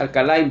pH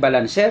alkaline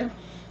balancer,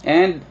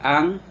 and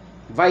ang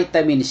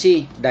vitamin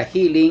C, the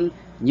healing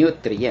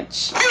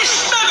nutrients.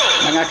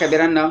 Mga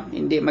kabiran, no,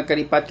 hindi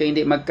magkalipat kay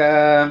hindi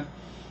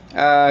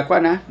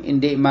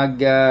hindi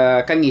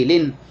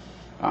magkangilin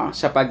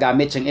sa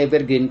paggamit sang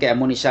Evergreen, kaya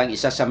amo ni siyang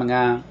isa sa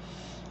mga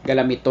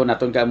galamito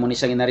naton, kaya amo ni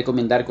siyang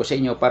inarekomendar ko sa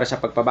inyo para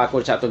sa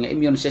pagpabakol sa aton nga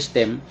immune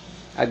system,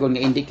 agon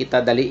nga hindi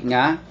kita dali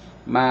nga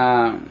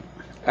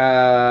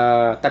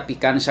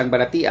tapikan sang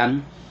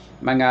balatian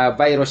mga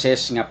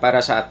viruses nga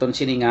para sa aton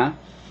sini nga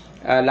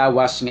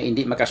lawas nga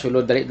hindi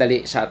makasulod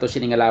dali-dali sa aton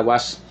sini nga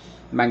lawas,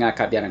 mga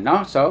kabyanan,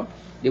 no. So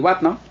liwat,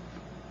 no,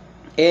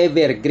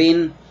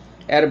 Evergreen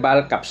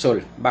Herbal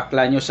Capsule.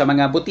 Bakla nyo sa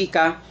mga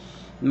butika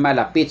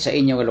malapit sa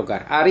inyong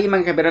lugar. Ari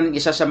man kabiran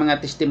isa sa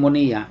mga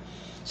testimonya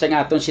sa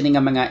aton sini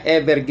nga mga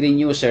Evergreen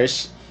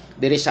users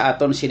diri sa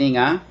aton sini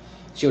nga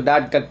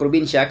syudad kag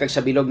probinsya kag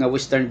sa bilog nga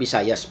Western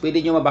Visayas. Pwede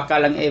nyo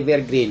mabakal ang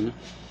Evergreen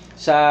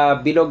sa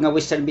bilog nga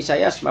Western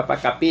Visayas,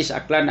 Mapakapis,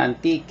 Aklan,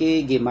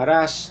 Antique,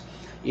 Guimaras,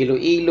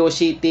 Iloilo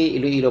City,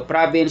 Iloilo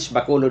Province,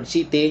 Bacolod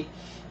City,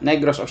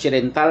 Negros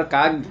Occidental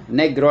kag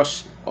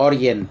Negros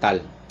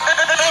Oriental.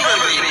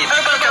 Evergreen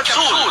Herbal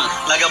Capsule,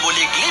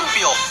 nagabulig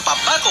limpyo,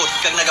 papakot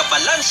kag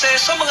nagabalanse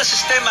sa mga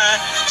sistema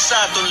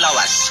sa aton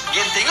lawas.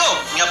 Gintingog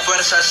nga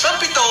puwersa sa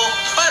pito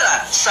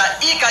para sa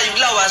ikayong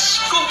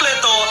lawas,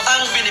 kumpleto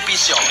ang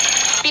benepisyo.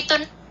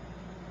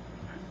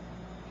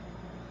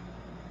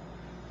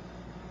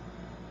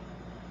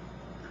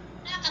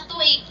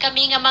 Katuig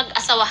kami nga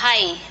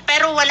mag-asawahay,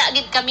 pero wala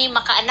gid kami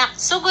makaanak.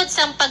 Sugod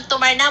sang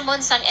pagtumar namon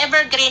sang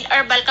Evergreen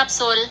Herbal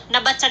Capsule,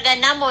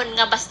 nabatsagan namon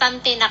nga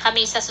bastante na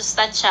kami sa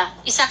sustansya.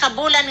 Isa ka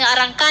bulan nga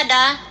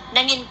arangkada,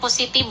 nangin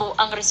positibo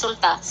ang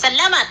resulta.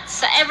 Salamat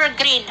sa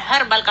Evergreen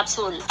Herbal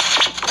Capsule.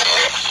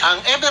 Ang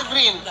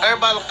Evergreen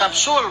Herbal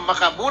Capsule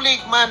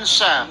makabulig man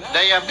sa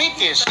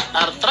diabetes,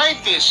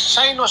 arthritis,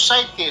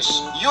 sinusitis,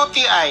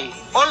 UTI,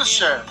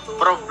 ulcer,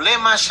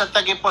 problema sa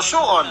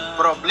tagipusoon,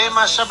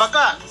 problema sa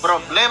baga,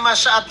 problema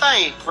sa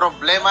atay,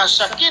 problema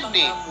sa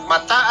kidney,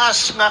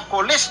 mataas nga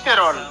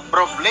kolesterol,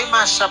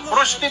 problema sa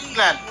prostate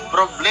gland,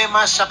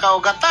 problema sa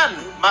kaugatan,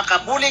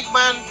 makabulig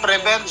man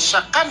prevent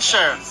sa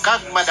cancer,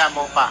 kag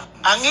madamo pa.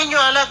 Ang inyo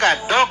alagad,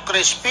 Doc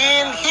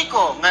Crispin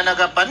Hico, nga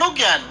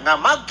nagapanugyan nga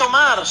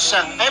magtumar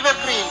sang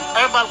Evergreen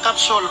Herbal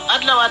Capsule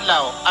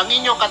adlaw-adlaw ang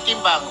inyo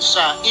katimbang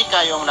sa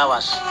ikayong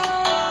lawas.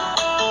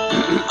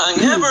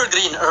 Ang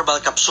Evergreen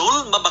Herbal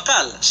Capsule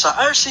mabakal sa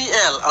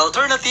RCL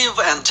Alternative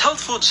and Health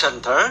Food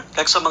Center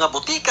kag sa mga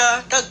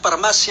butika kag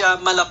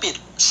parmasya malapit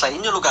sa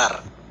inyong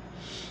lugar.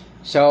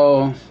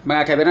 So,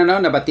 mga kaibigan,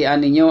 no,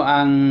 nabatian ninyo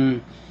ang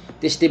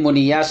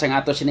testimonya sang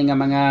ato sini nga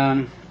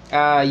mga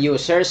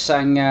users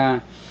sang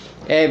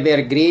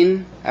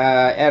Evergreen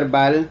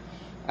Herbal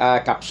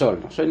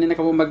Capsule. So, hindi na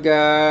kamo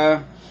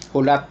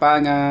hulat pa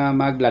nga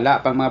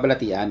maglala pang mga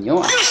balatian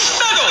nyo.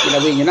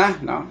 Ilawin nyo na,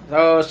 no?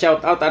 So,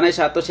 shout out anay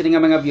sa ato sini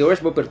nga mga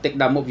viewers, bo perfect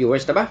damo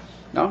viewers, diba?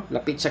 No?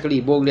 Lapit sa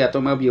kalibog li ato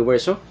mga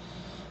viewers, so.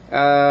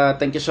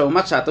 Thank you so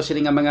much sa ato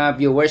sini nga mga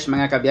viewers,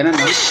 mga kabyanan,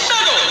 no?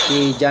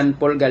 Si Jan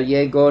Paul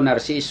Gallego,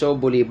 Narciso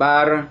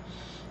Bolivar,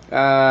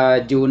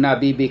 Juna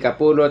Bibi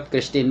Capulot,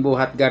 Christine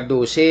Buhat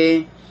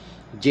Garduse,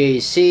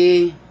 JC,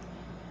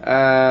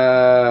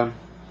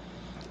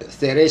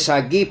 Teresa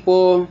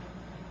Gipo,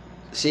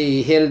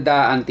 si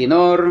Hilda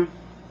Antinor,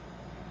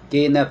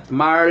 Kenneth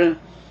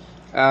Marl,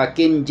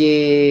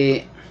 Kinji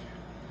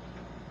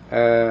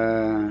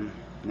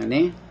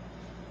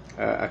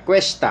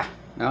Acuesta,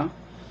 no?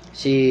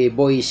 Si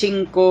Boy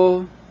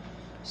Cinco,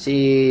 si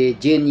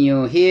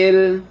Genio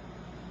Hill,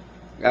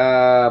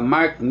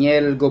 Mark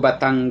Niel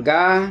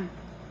Gubatanga,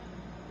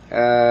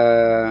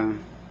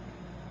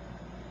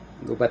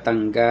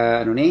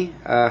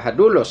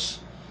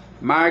 Hadulos,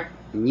 Mark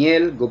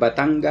Niel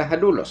Gubatanga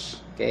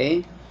Hadulos,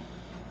 okay?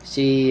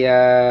 si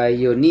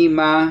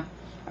Yonima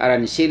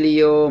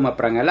Arancilio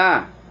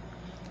Maprangala,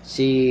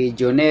 si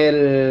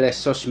Jonel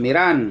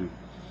Sosmiran,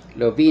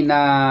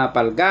 Lovina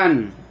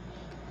Palgan,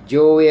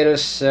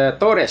 Joels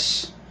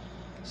Torres,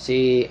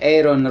 si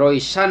Aaron Roy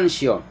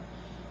Sancio,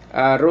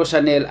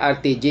 Rosanel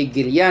RTG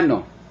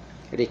Giliano,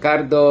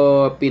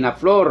 Ricardo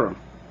Pinaflor,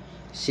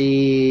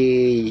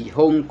 si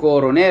Hongko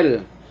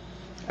Ronel.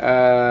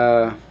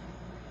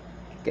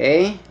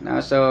 Okay,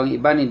 so ang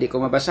iban hindi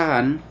ko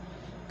mabasahan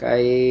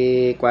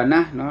kay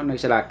kuana no,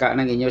 nagsalaka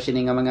ng inyo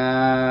sini nga mga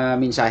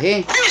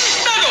mensahe.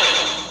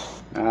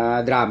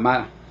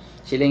 Drama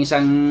siling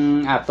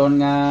sang aton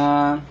nga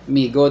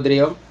migo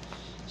drio,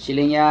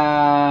 siling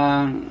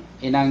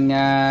inang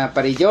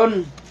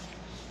paridyon.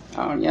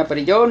 Nya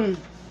paridyon.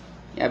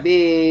 Abi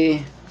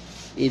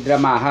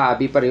idramaha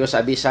abi pareho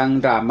sabi sang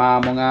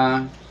drama mo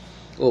nga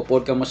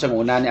upod ka mo sang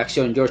una ni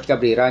Aksyon George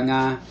Cabrera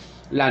nga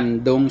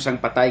landong sang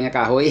patay nga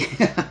kahoy.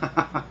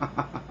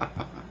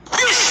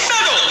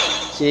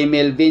 Si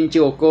Melvin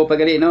Choco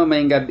pagari no,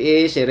 mayong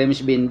gabi, si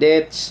Rems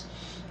Bindets,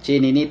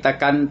 si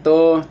Ninita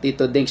Canto,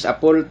 Tito Dings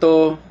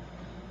Apolto,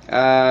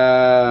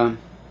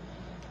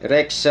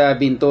 Rex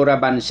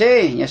Bintura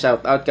Banse, nya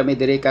shout out kami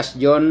diri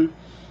kas John,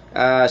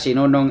 si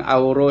Nonong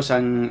Auro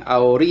sang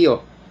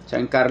Aurio,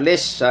 sang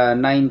Carles sa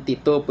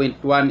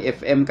 92.1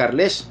 FM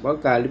Carles.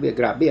 Wag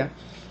grabe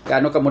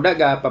gaano kamuda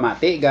ga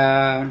pamati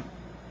gaano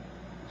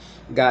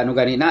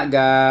ganina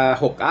ga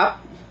hook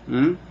up.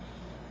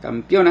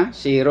 Kampiyon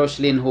si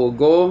Roslyn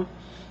Hugo,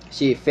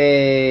 si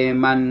Fe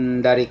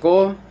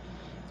Mandarico,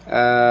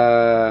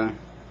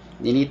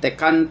 Ninite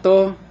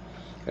Canto,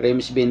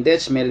 Rems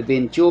Bindets,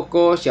 Melvin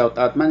Chuco,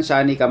 shout out man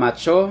Sani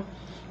Camacho,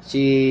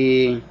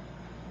 si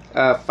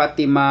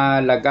Fatima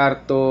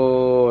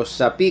Lagarto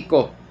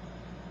Sapico,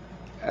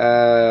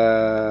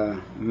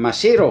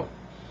 Masiro,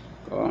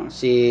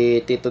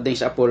 si Tito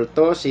Dings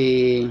Apolto,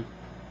 si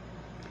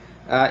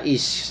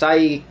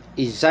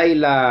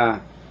Isaila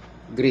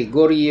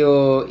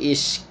Gregorio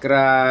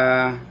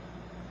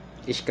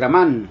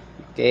Iskraman,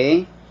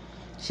 okay,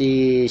 si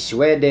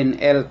Sweden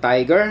L.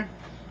 Tiger,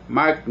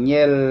 Mark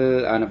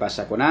Niel,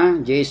 nabasa ko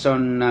na,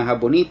 Jason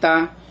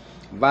Habonita,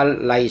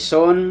 Val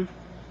Laison,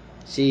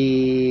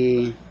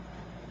 sino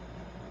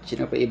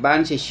pa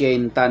iban, si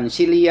Shane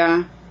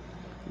Tancilia,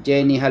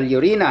 Jenny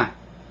Halyorina,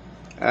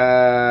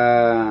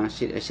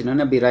 sino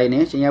na biray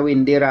niya, siya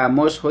Windy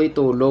Ramos, hoy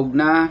tulog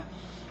na,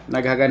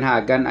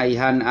 naghagan-hagan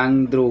ayhan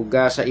ang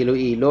druga sa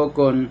Iloilo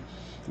kon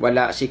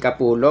wala si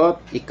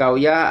Capulot, ikaw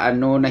ya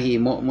ano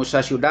nahimo mo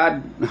sa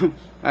syudad.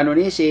 Ano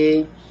ni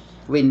si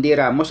Windy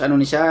Ramos, ano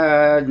ni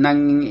siya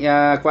nang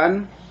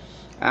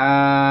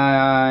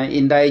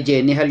Inday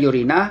Jenny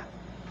Halyorina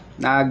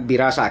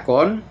nagbira sa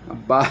akon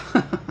aba.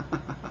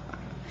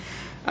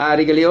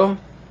 Regalio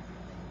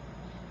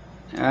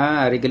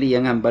regali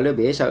yang hambalo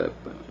be sa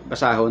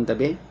basahon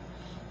tabi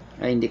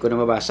hindi ko na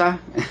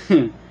mabasa.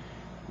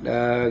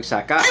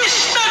 Saka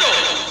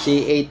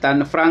si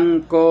Ethan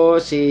Franco,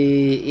 si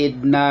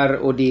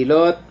Idnar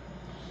Odilot,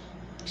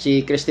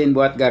 si Christine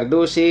Buat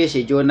Gardusi,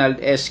 si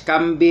Jonald S.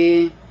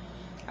 Cambi,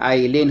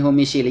 Aileen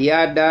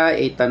Humisilyada,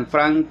 Ethan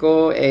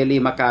Franco, Eli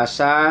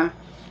Makasa.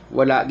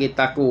 Wala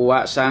kita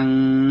kuha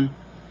sang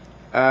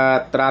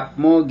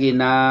trap mo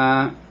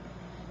gina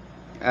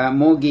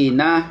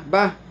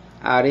ba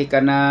ari ka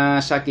na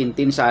sa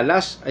Quintin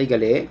Salas ay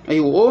gali ay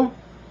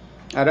oo.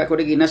 Ara ko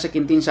dagina sa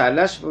Quintin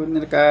Salas,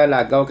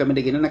 nakalagaw kami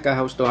dagina, naka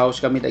house to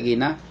house kami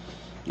dagina.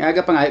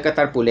 Nga pangayo ka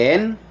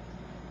tarpulen.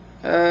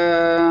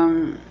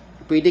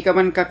 Pwede ka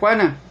man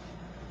kakwana.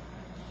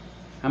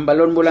 Ang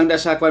balon mo lang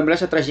da sa kwan bala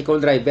sa tricycle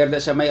driver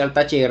da sa may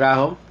Altachera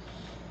ho.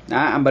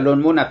 Ang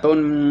balon mo naton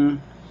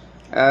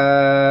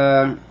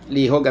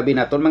lihog abi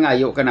naton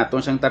mangayo ka naton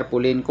sang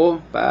tarpulen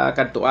ko pa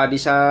kadtua di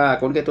sa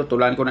akon kay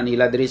tutulan ko na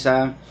nila diri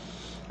sa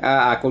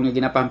akon nga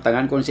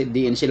ginapahamtangan kung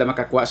diin sila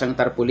makakuha sang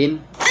tarpulin.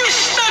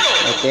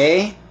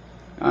 Okay.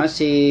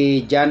 Si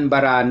Jan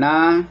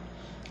Barana,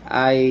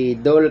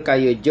 idol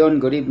kayo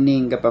John, good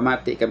evening,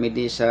 kapamati kami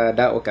di sa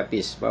Dao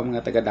Kapis, mga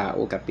taga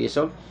Dao Kapis.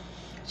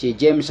 Si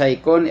James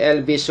Saicon,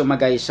 Elvis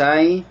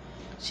Sumagaysay,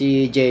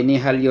 si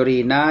Jenny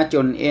Halyorina,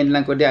 tune in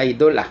lang ko di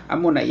idol,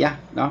 amo na iya,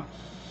 no?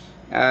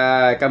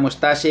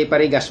 Kamusta si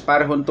Pari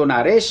Gaspar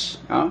Hontonares,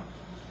 no?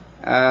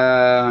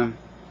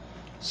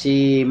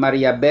 Si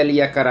Maria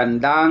Belia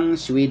Karandang,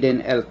 Sweden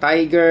L.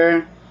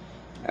 Tiger,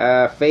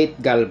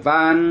 Faith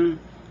Galvan,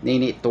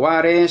 Nini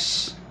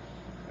Tuarez,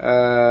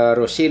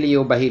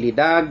 Rosilio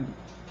Bahilidag,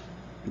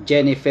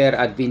 Jennifer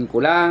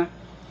Advincula,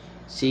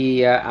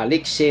 si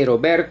Alexi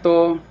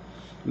Roberto,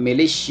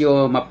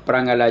 Milicio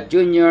Maprangala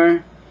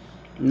Jr.,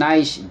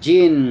 Nice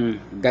Jean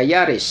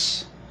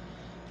Gayaris,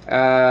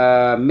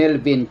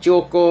 Melvin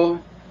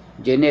Choco,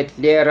 Jeanette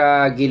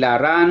Lera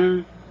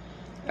Gilaran,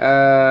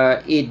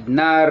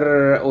 Idnar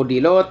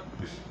Odilot,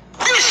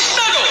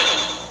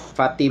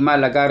 Fatima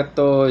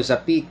Lagarto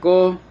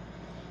Zapico,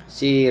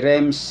 si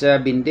Rems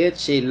Bindet,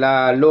 si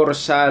La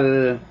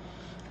Lorsal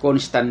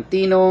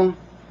Constantino,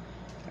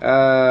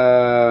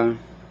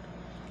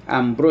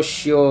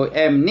 Ambrosio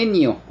M.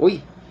 Nino.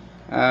 Uy,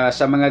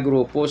 sa mga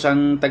grupo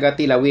sang taga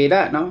Tilawi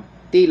da, no?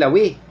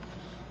 Tilawi,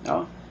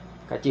 no?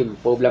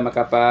 Kachimpo bla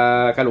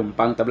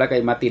makapakalumpang tabla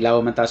kay matilaw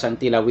man ta sang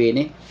Tilawi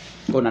ni.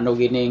 Kung ano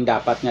gining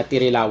dapat nga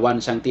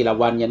tirilawan sang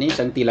Tilawan yan ni,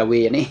 sang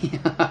Tilawi yan ni.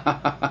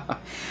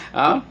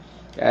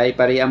 Kay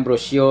pari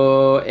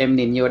Ambrosio M.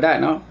 Nino da,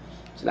 no?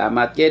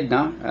 Salamat kid,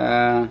 no?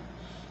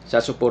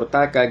 Sa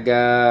suporta kag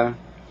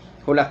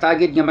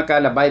hulatagid nga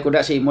makalabay ko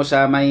da sa imo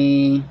sa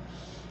may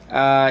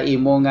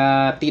imong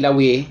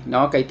Tilawi,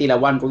 no? Kay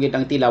Tilawan ko gid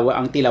ang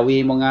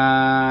Tilawi mo nga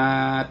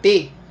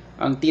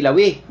ang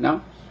Tilawi,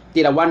 no?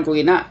 Tilawan ko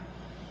gina.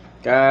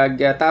 Kag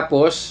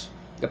tapos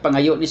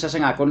kapangayo ni sa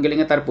sangakon galing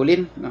nga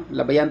tarpulin, no?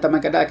 Labayan taman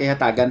kada kay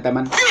hatagan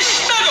taman.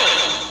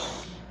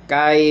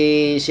 Kay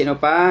sino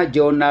pa?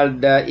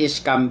 Jonald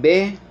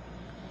Iscambe,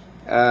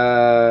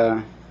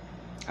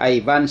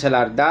 Ivan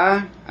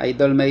Salarda,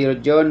 Idol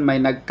Mayor John,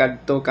 may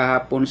nagkadto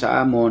kahapon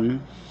sa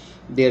amon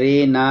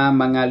diri na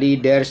mga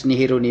leaders ni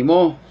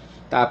Jeronimo.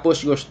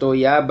 Tapos gusto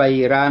ya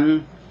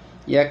bayran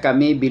ya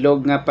kami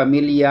bilog nga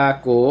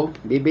pamilya ko.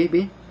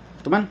 Bibi,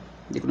 tuman,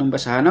 di ko nang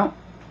basahan no.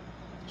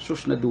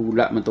 Sus na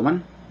dula man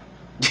tuman.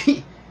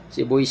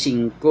 Si Boy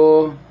 5,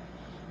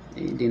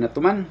 hindi na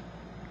tuman.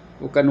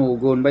 O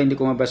kanugon ba, hindi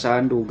ko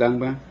mabasahan, dugang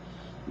ba.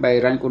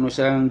 Bayran ko no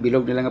sang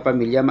bilog nila nga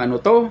pamilya,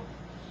 maano to?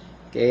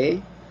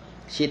 Okay.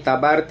 Si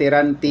Tabar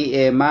Tiranti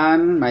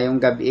Eman, mayong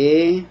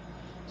gabi.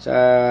 Sa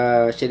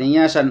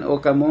sininya san o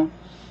kamo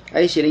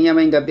ay sininya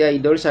may gabi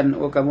idol san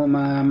o kamo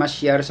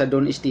masyar sa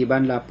Don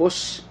Esteban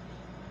Lapos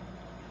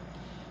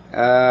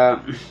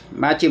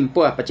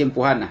machimpo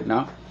pachimpuhan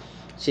no.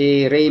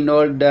 Si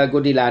Reynold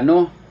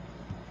Godilano,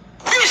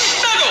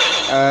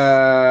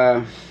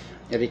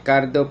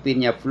 Ricardo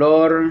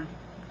Piñaflor,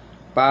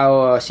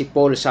 si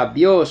Paul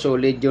Sabio,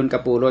 solid Jun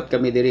Capulot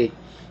kami diri.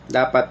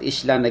 Dapat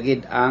isla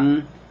nagid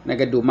ang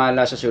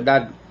nagadumala sa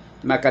syudad.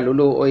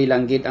 Makaluluoy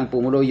lang gid ang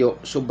pumuluyo,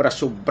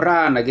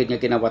 sobra-sobra na gid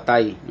nga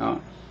kinawatay, no?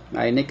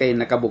 Ini kay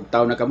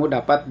nakabugtaw na kamo,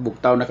 dapat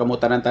bugtaw na kamo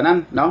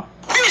tanan-tanan, no?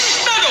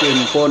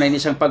 Timpo na ini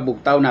sang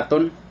pagbugtaw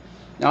naton,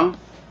 no?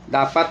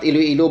 Dapat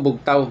ilo-ilo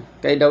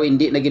bugtaw kay daw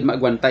hindi na gid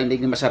magwantay,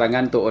 hindi gid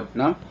masarangan tuod,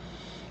 no?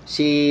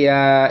 Si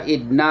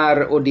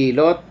Idnar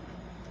Odilot,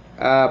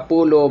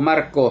 Pulo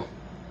Marco,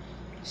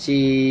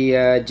 si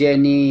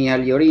Jenny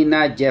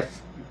Haliorina, Jeff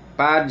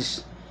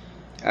Pads,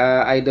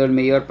 Idol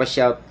Mayor pa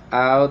shout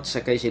out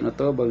sa kay sino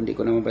to, ba hindi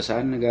ko na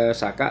mabasahan,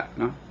 nagasaka,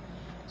 no?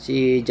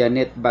 Si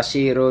Janet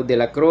Basiro de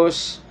la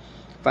Cruz,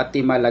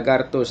 Fatima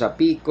Lagarto sa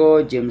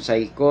Pico, James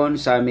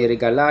Saicon, Sammy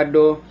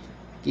Regalado,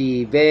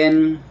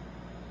 Kiven,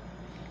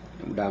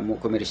 damo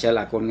komersyal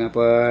akon nga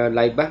pa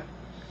live ba.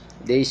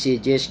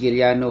 Daisy Jess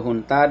Giliano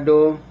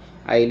Huntado,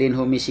 Aileen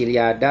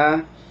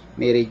Homiciliada,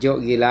 Mary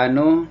Jo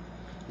Giliano,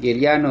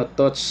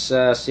 Tots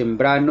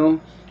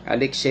Sembrano,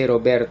 Alexei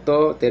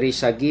Roberto,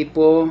 Teresa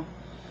Gipo,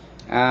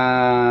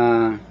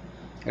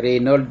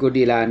 Reynold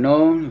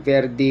Godilano,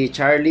 Verdi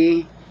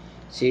Charlie,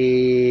 si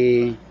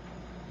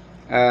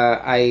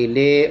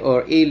Aile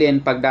or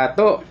Ilen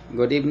Pagdato.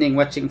 Good evening,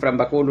 watching from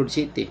Bacolod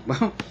City.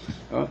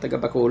 Taga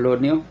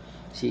Bacolod niyo.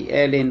 Si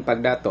Ellen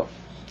Pagdato.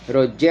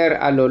 Roger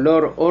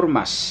Alolor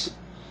Ormas,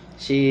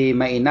 si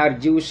Mainar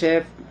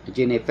Joseph,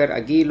 Jennifer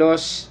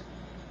Aguilos,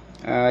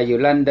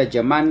 Yolanda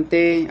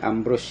Diamante,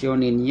 Ambrosio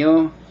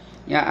Ninyo.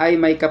 Ay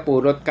may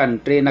kapulot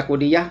country na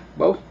kudiya.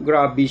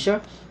 Grabe siya.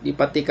 Di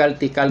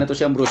patikal-tikal na to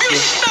si Ambrosio.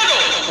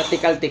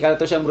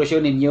 Patikal-tikal to si Ambrosio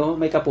ninyo.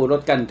 May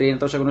kapulot country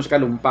na to sa kuno sa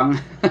kalumpang.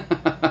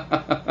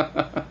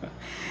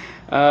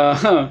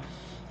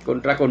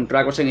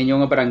 Kontra-kontra ko sa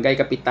inyo nga barangay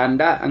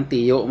kapitanda. Ang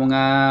tiyo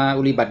mga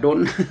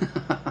ulibadon.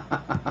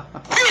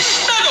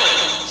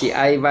 Si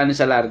Ivan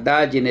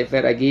Salarda,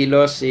 Jennifer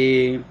Aguilos,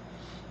 si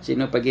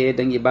sino pagid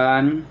ang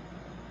iban?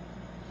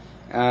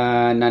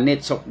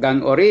 Nanit Sokgang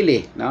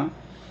Orili, no?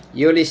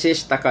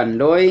 Ulysses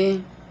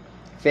Tacanloy,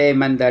 Fe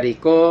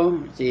Mandarico,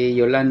 si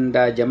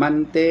Yolanda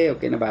Diamante,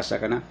 okay, nabasa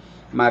ka na.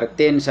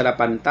 Martin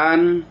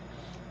Salapantan,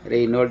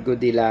 Reynold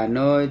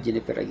Godilano,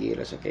 Jennifer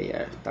Aguilas, okay.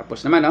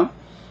 Tapos naman, no?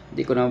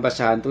 Hindi ko na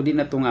mabasahan to, di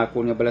na itong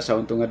ako nga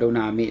balasahon to nga daw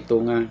nami, ito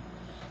nga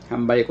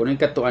hambay ko na,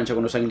 katuan siya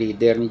kuno sang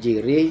leader ni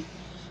Jerry,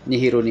 ni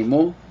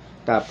Jeronimo.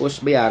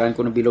 Tapos bayaran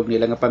ko ng bilog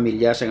nila nga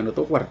pamilya sa ano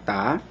to,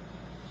 kwarta.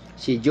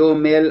 Si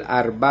Jomel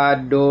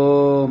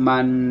Arbado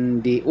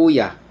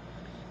Mandiuya,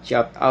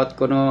 shout out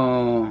ko no,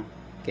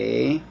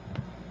 okay.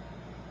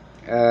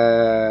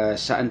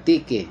 Sa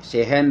Antique,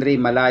 si Henry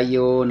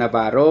Malayo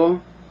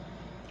Navarro,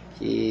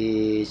 si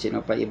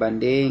sino pa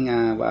ibanding,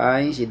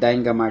 si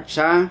Dain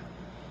Gamarcha,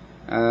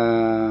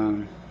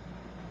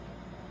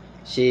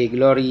 si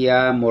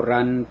Gloria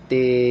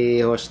Morante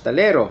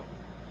Hostalero,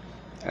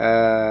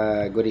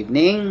 good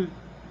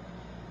evening.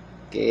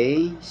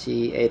 Okay,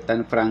 si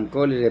Ethan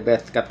Franco,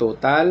 Lilibeth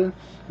Katutal,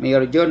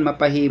 Mayor John,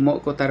 mapahimo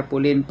ko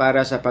tarpulin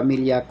para sa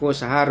pamilya ko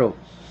sa Haro.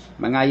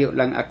 Mangayo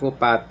lang ako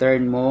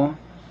pattern mo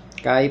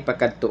kay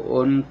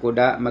pagkatuon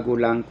kuda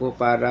magulang ko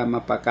para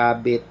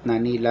mapakabit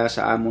na nila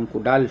sa amon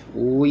kudal.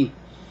 Uy.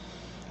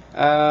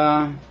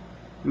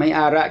 May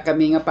ara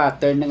kami nga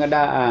pattern nga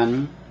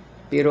daan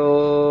Pero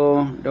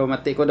daw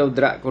mati ko daw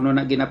dra kuno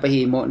na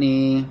ginapahimo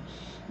ni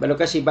balo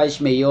ka si Vice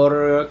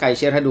Mayor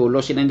Kaiser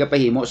Hadulo sinang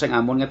gapahimo sang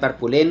amon nga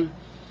tarpulin.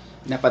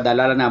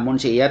 Napadala namon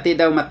siya ti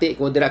daw mati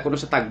ko dira kuno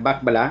sa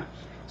tagbak bala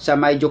sa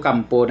may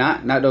Campo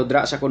na daw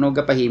dra sa kuno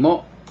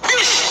gapahimo.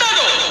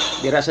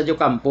 Dira sa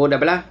Campo da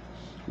bala.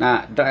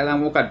 Na dra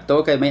lang mo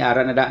kadto kay may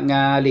ara na da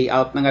nga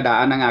layout na nga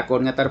daan ang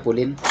akon nga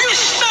tarpulin.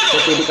 So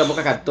pwede ka mo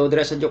kakadto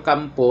dira sa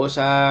Campo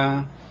sa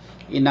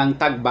inang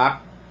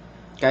tagbak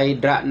kay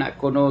dra na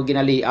kuno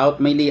gina-layout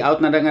may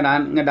layout na nga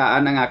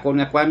daan ang akon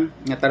nga kwan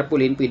nga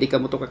tarpulin pwede ka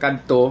mo to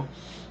kakadto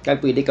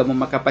kay pwede ka mo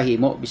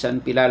makapahimo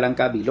bisan pila lang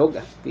ka bilog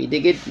pwede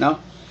gid no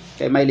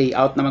kay may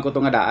layout naman ko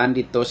to nga daan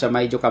dito sa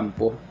may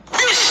Campo.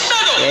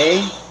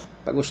 Okay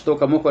pag gusto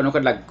ka mo kuno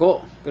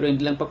kadlagko pero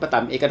hindi lang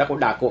pagpatami kada ko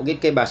dako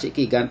gid kay basi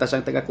kigan tas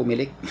ang taga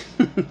kumilik.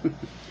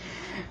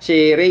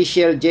 Si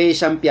Rachel J.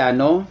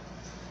 Sampiano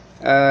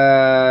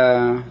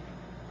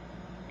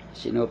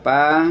sino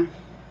pa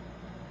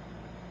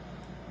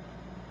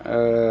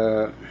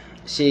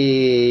si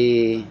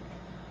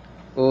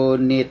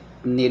Unit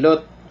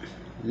Nilot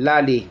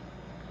Lali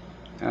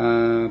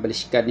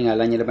baliskad ni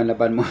ngalan niya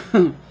laban-laban mo.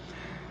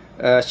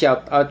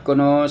 Shout out ko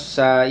no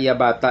sa iya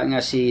bata nga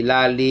si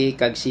Lali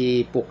kag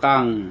si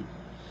Pukang.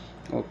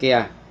 Okay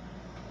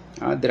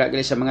dira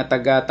gali sa mga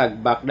taga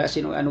tagbak da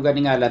sino ano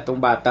gani ngalan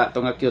tong bata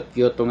tong nga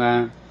cute tong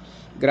nga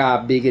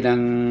grabe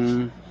ginang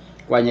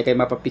kuanya kay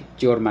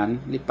mapapicture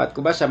man lipat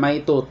ko ba sa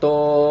may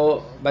Toto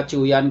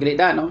Batsuyan gali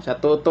da no sa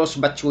Totos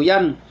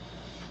Batsuyan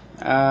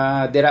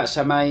dira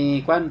sa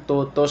may kwan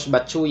Totos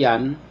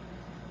Batsuyan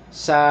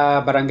sa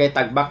barangay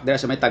Tagbak dira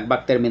sa may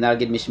Tagbak terminal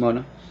gid mismo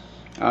no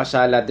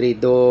sa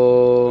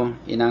Ladrido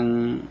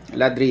inang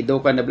Ladrido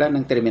kan bla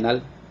ng terminal.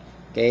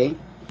 Okay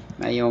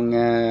mayong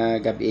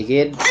gabi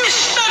gid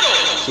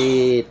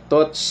si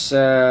Tots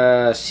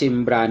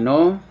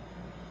Simbrano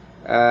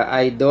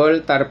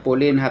idol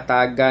tarpulin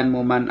hatagan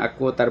mo man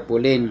ako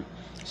tarpulin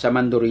sa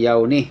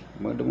Mandurriao ni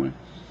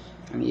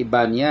ang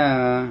iba niya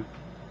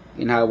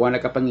inhawa na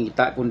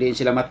kapangita kundi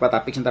sila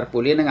matpatapik sa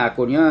tarpulin ang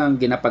ako niya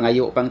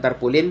ginapangayo pang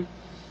tarpulin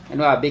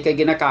ano abi kay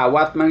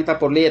ginakawat man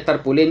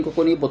tarpulin ko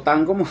kuni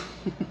butang ko mo.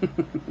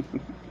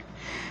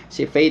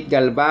 Si Faith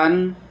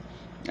Galban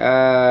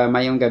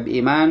mayong gabi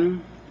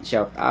man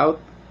shout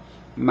out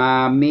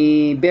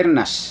Mami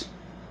Bernas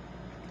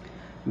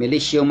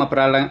Milicio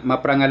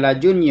Maprangala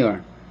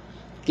Jr.,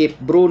 Kip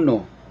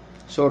Bruno,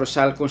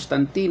 Sorsal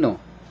Constantino,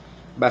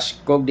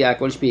 Baskog di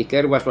akong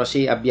speaker,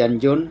 Waswasi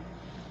Abyanjon.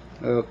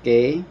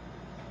 Okay.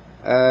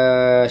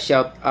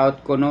 Shout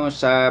out ko no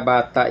sa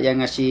bata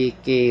yang nga si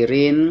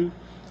Kairin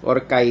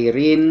or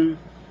Kairin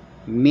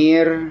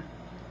Mir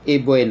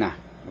Ibuena.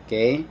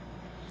 Okay.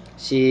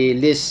 Si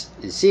Liz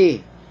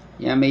Z.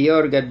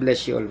 Mayor, God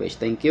bless you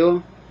always. Thank you.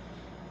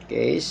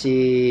 Okay. Si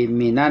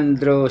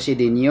Minandro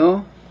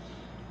Sidinio.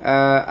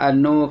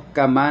 Ano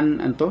kaman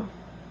anto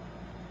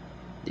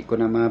di ko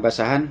na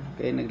mabasahan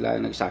kaya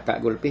nagsaka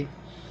gulpi.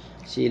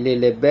 Si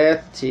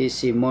Lilibeth, si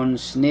Simon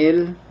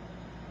Snell,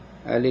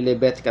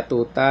 Lilibeth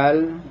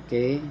Katutal,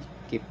 okay,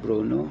 Kip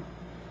Bruno.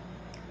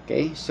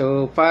 Okay,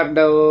 so far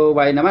daw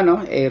why naman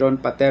no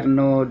Aaron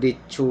Paterno di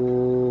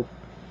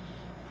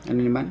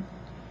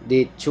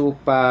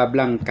Chupa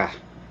Blanca.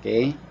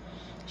 Okay,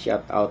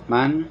 shout out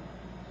man.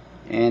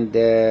 And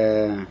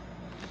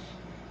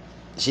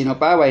sino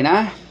pa why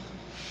na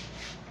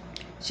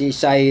si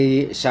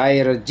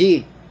Sair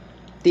G.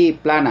 T.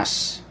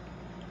 Planas,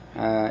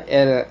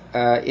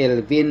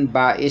 Elvin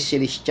Baez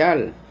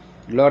Celestial,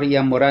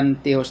 Gloria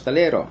Morante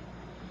Hostalero,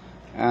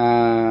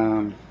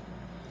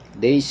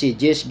 Daisy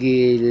Jess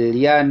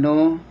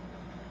Giliano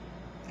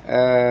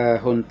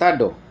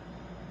Juntado,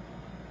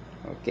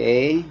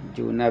 okay,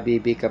 Juna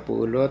Bibi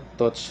Capulot,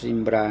 Tots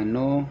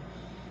Simbrano,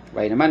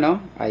 bay naman no,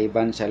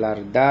 Ivan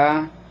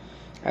Salarda,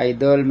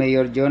 Idol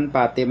Mayor John,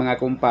 pati mga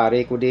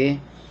kumpare ko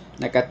di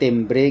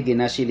nakatembre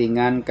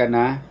ginasilingan ka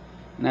na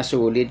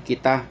nasulid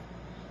kita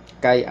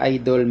kay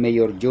Idol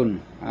Mayor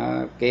Jun.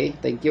 Okay,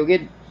 thank you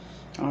gid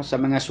sa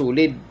mga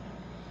sulid.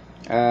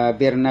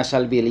 Berna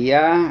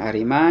Salvilia,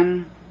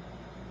 Ariman,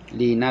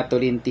 Lina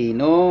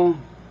Tolentino,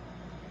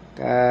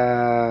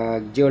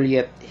 kag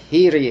Juliet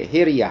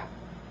Hiria.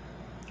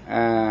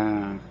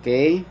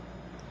 Okay,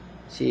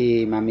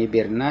 si Mami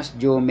Bernas,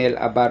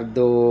 Jomel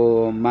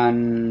Abardo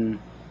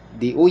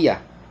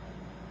Mandiuya.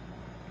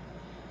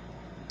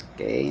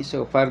 Okay,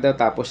 so far daw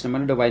tapos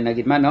naman daw ay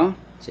nagid man no.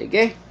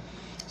 Sige.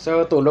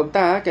 So tulog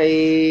ta kay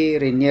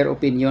Rainier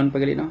Opinion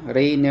pagali no.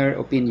 Rainier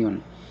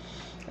Opinion.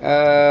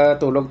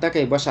 Tulog ta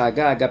kay Boss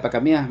Aga pa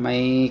kami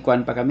may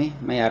kwan pa kami.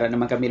 May ara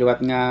naman kami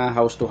luwat nga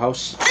house to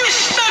house.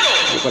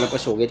 Hindi ko lang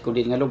pasugit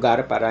kundi nga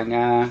lugar para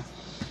nga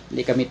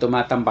hindi kami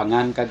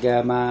tumatambangan kag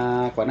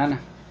makwanan na.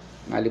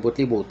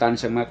 Malibot-libutan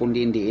sa mga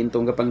kundi-indiin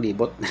tong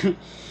kapanglibot.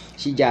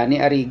 Si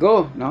Johnny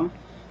Arigo no.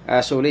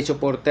 Solid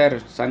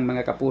supporter sang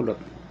mga kapulot.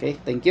 Okay,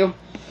 thank you.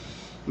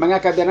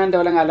 Mga kabyanan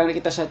daw lang alang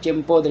kita sa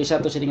tiyempo diri sa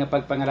ato sini nga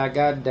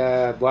pagpangalagad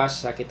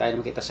buwas sa kita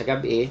naman kita sa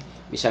gabi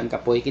bisan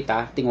kapoy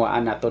kita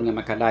tingwaan naton nga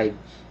maka-live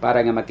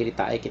para nga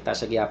magkilitaay kita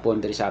sa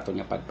gihapon diri sa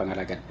aton nga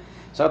pagpangalagad.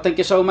 So thank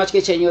you so much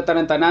kay sa inyo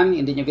tanan-tanan,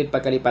 hindi nyo gid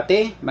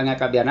pagkalipati mga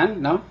kabyanan,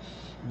 no?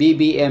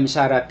 BBM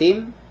Sara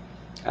team,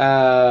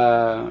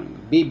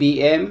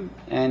 BBM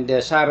and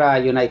Sara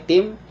Unite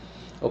team.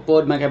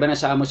 Upod mga kabyanan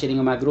sa amo sini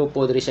nga mga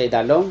grupo diri sa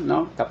Idalong,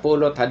 no?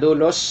 Capulot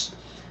Hadulos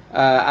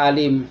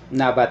Alim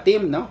Naba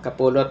team, no?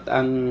 Capulot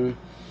ang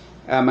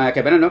mga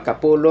kabyanan, no?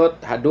 Capulot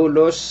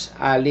Hadulos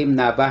Alim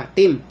Naba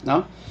team,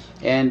 no?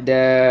 And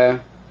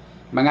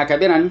mga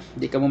kabyanan,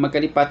 di ka mo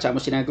magkalipat sa amo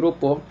sini nga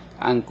grupo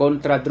ang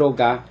kontra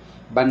droga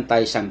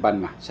bantay sang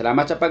banma.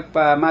 Salamat sa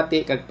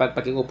pagpamati kag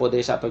pagpakiupo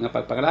diri sa aton nga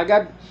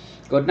pagpangalagad.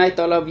 Good night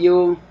all of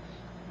you.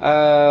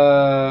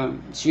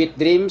 Sweet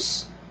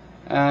dreams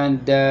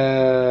and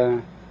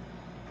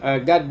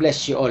God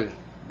bless you all.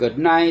 Good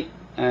night.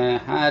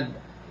 Had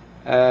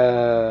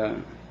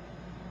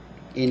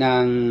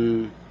inang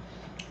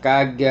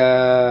kag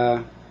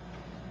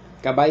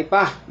kabay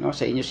pa, no,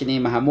 sa inyo sini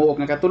mahamuok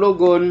nga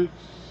katulogon,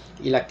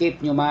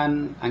 ilakip nyo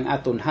man ang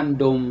aton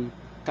handom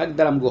kag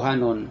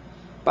dalamguhanon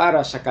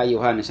para sa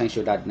kayuhan sa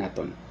syudad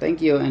naton.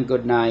 Thank you and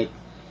good night.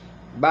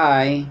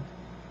 Bye.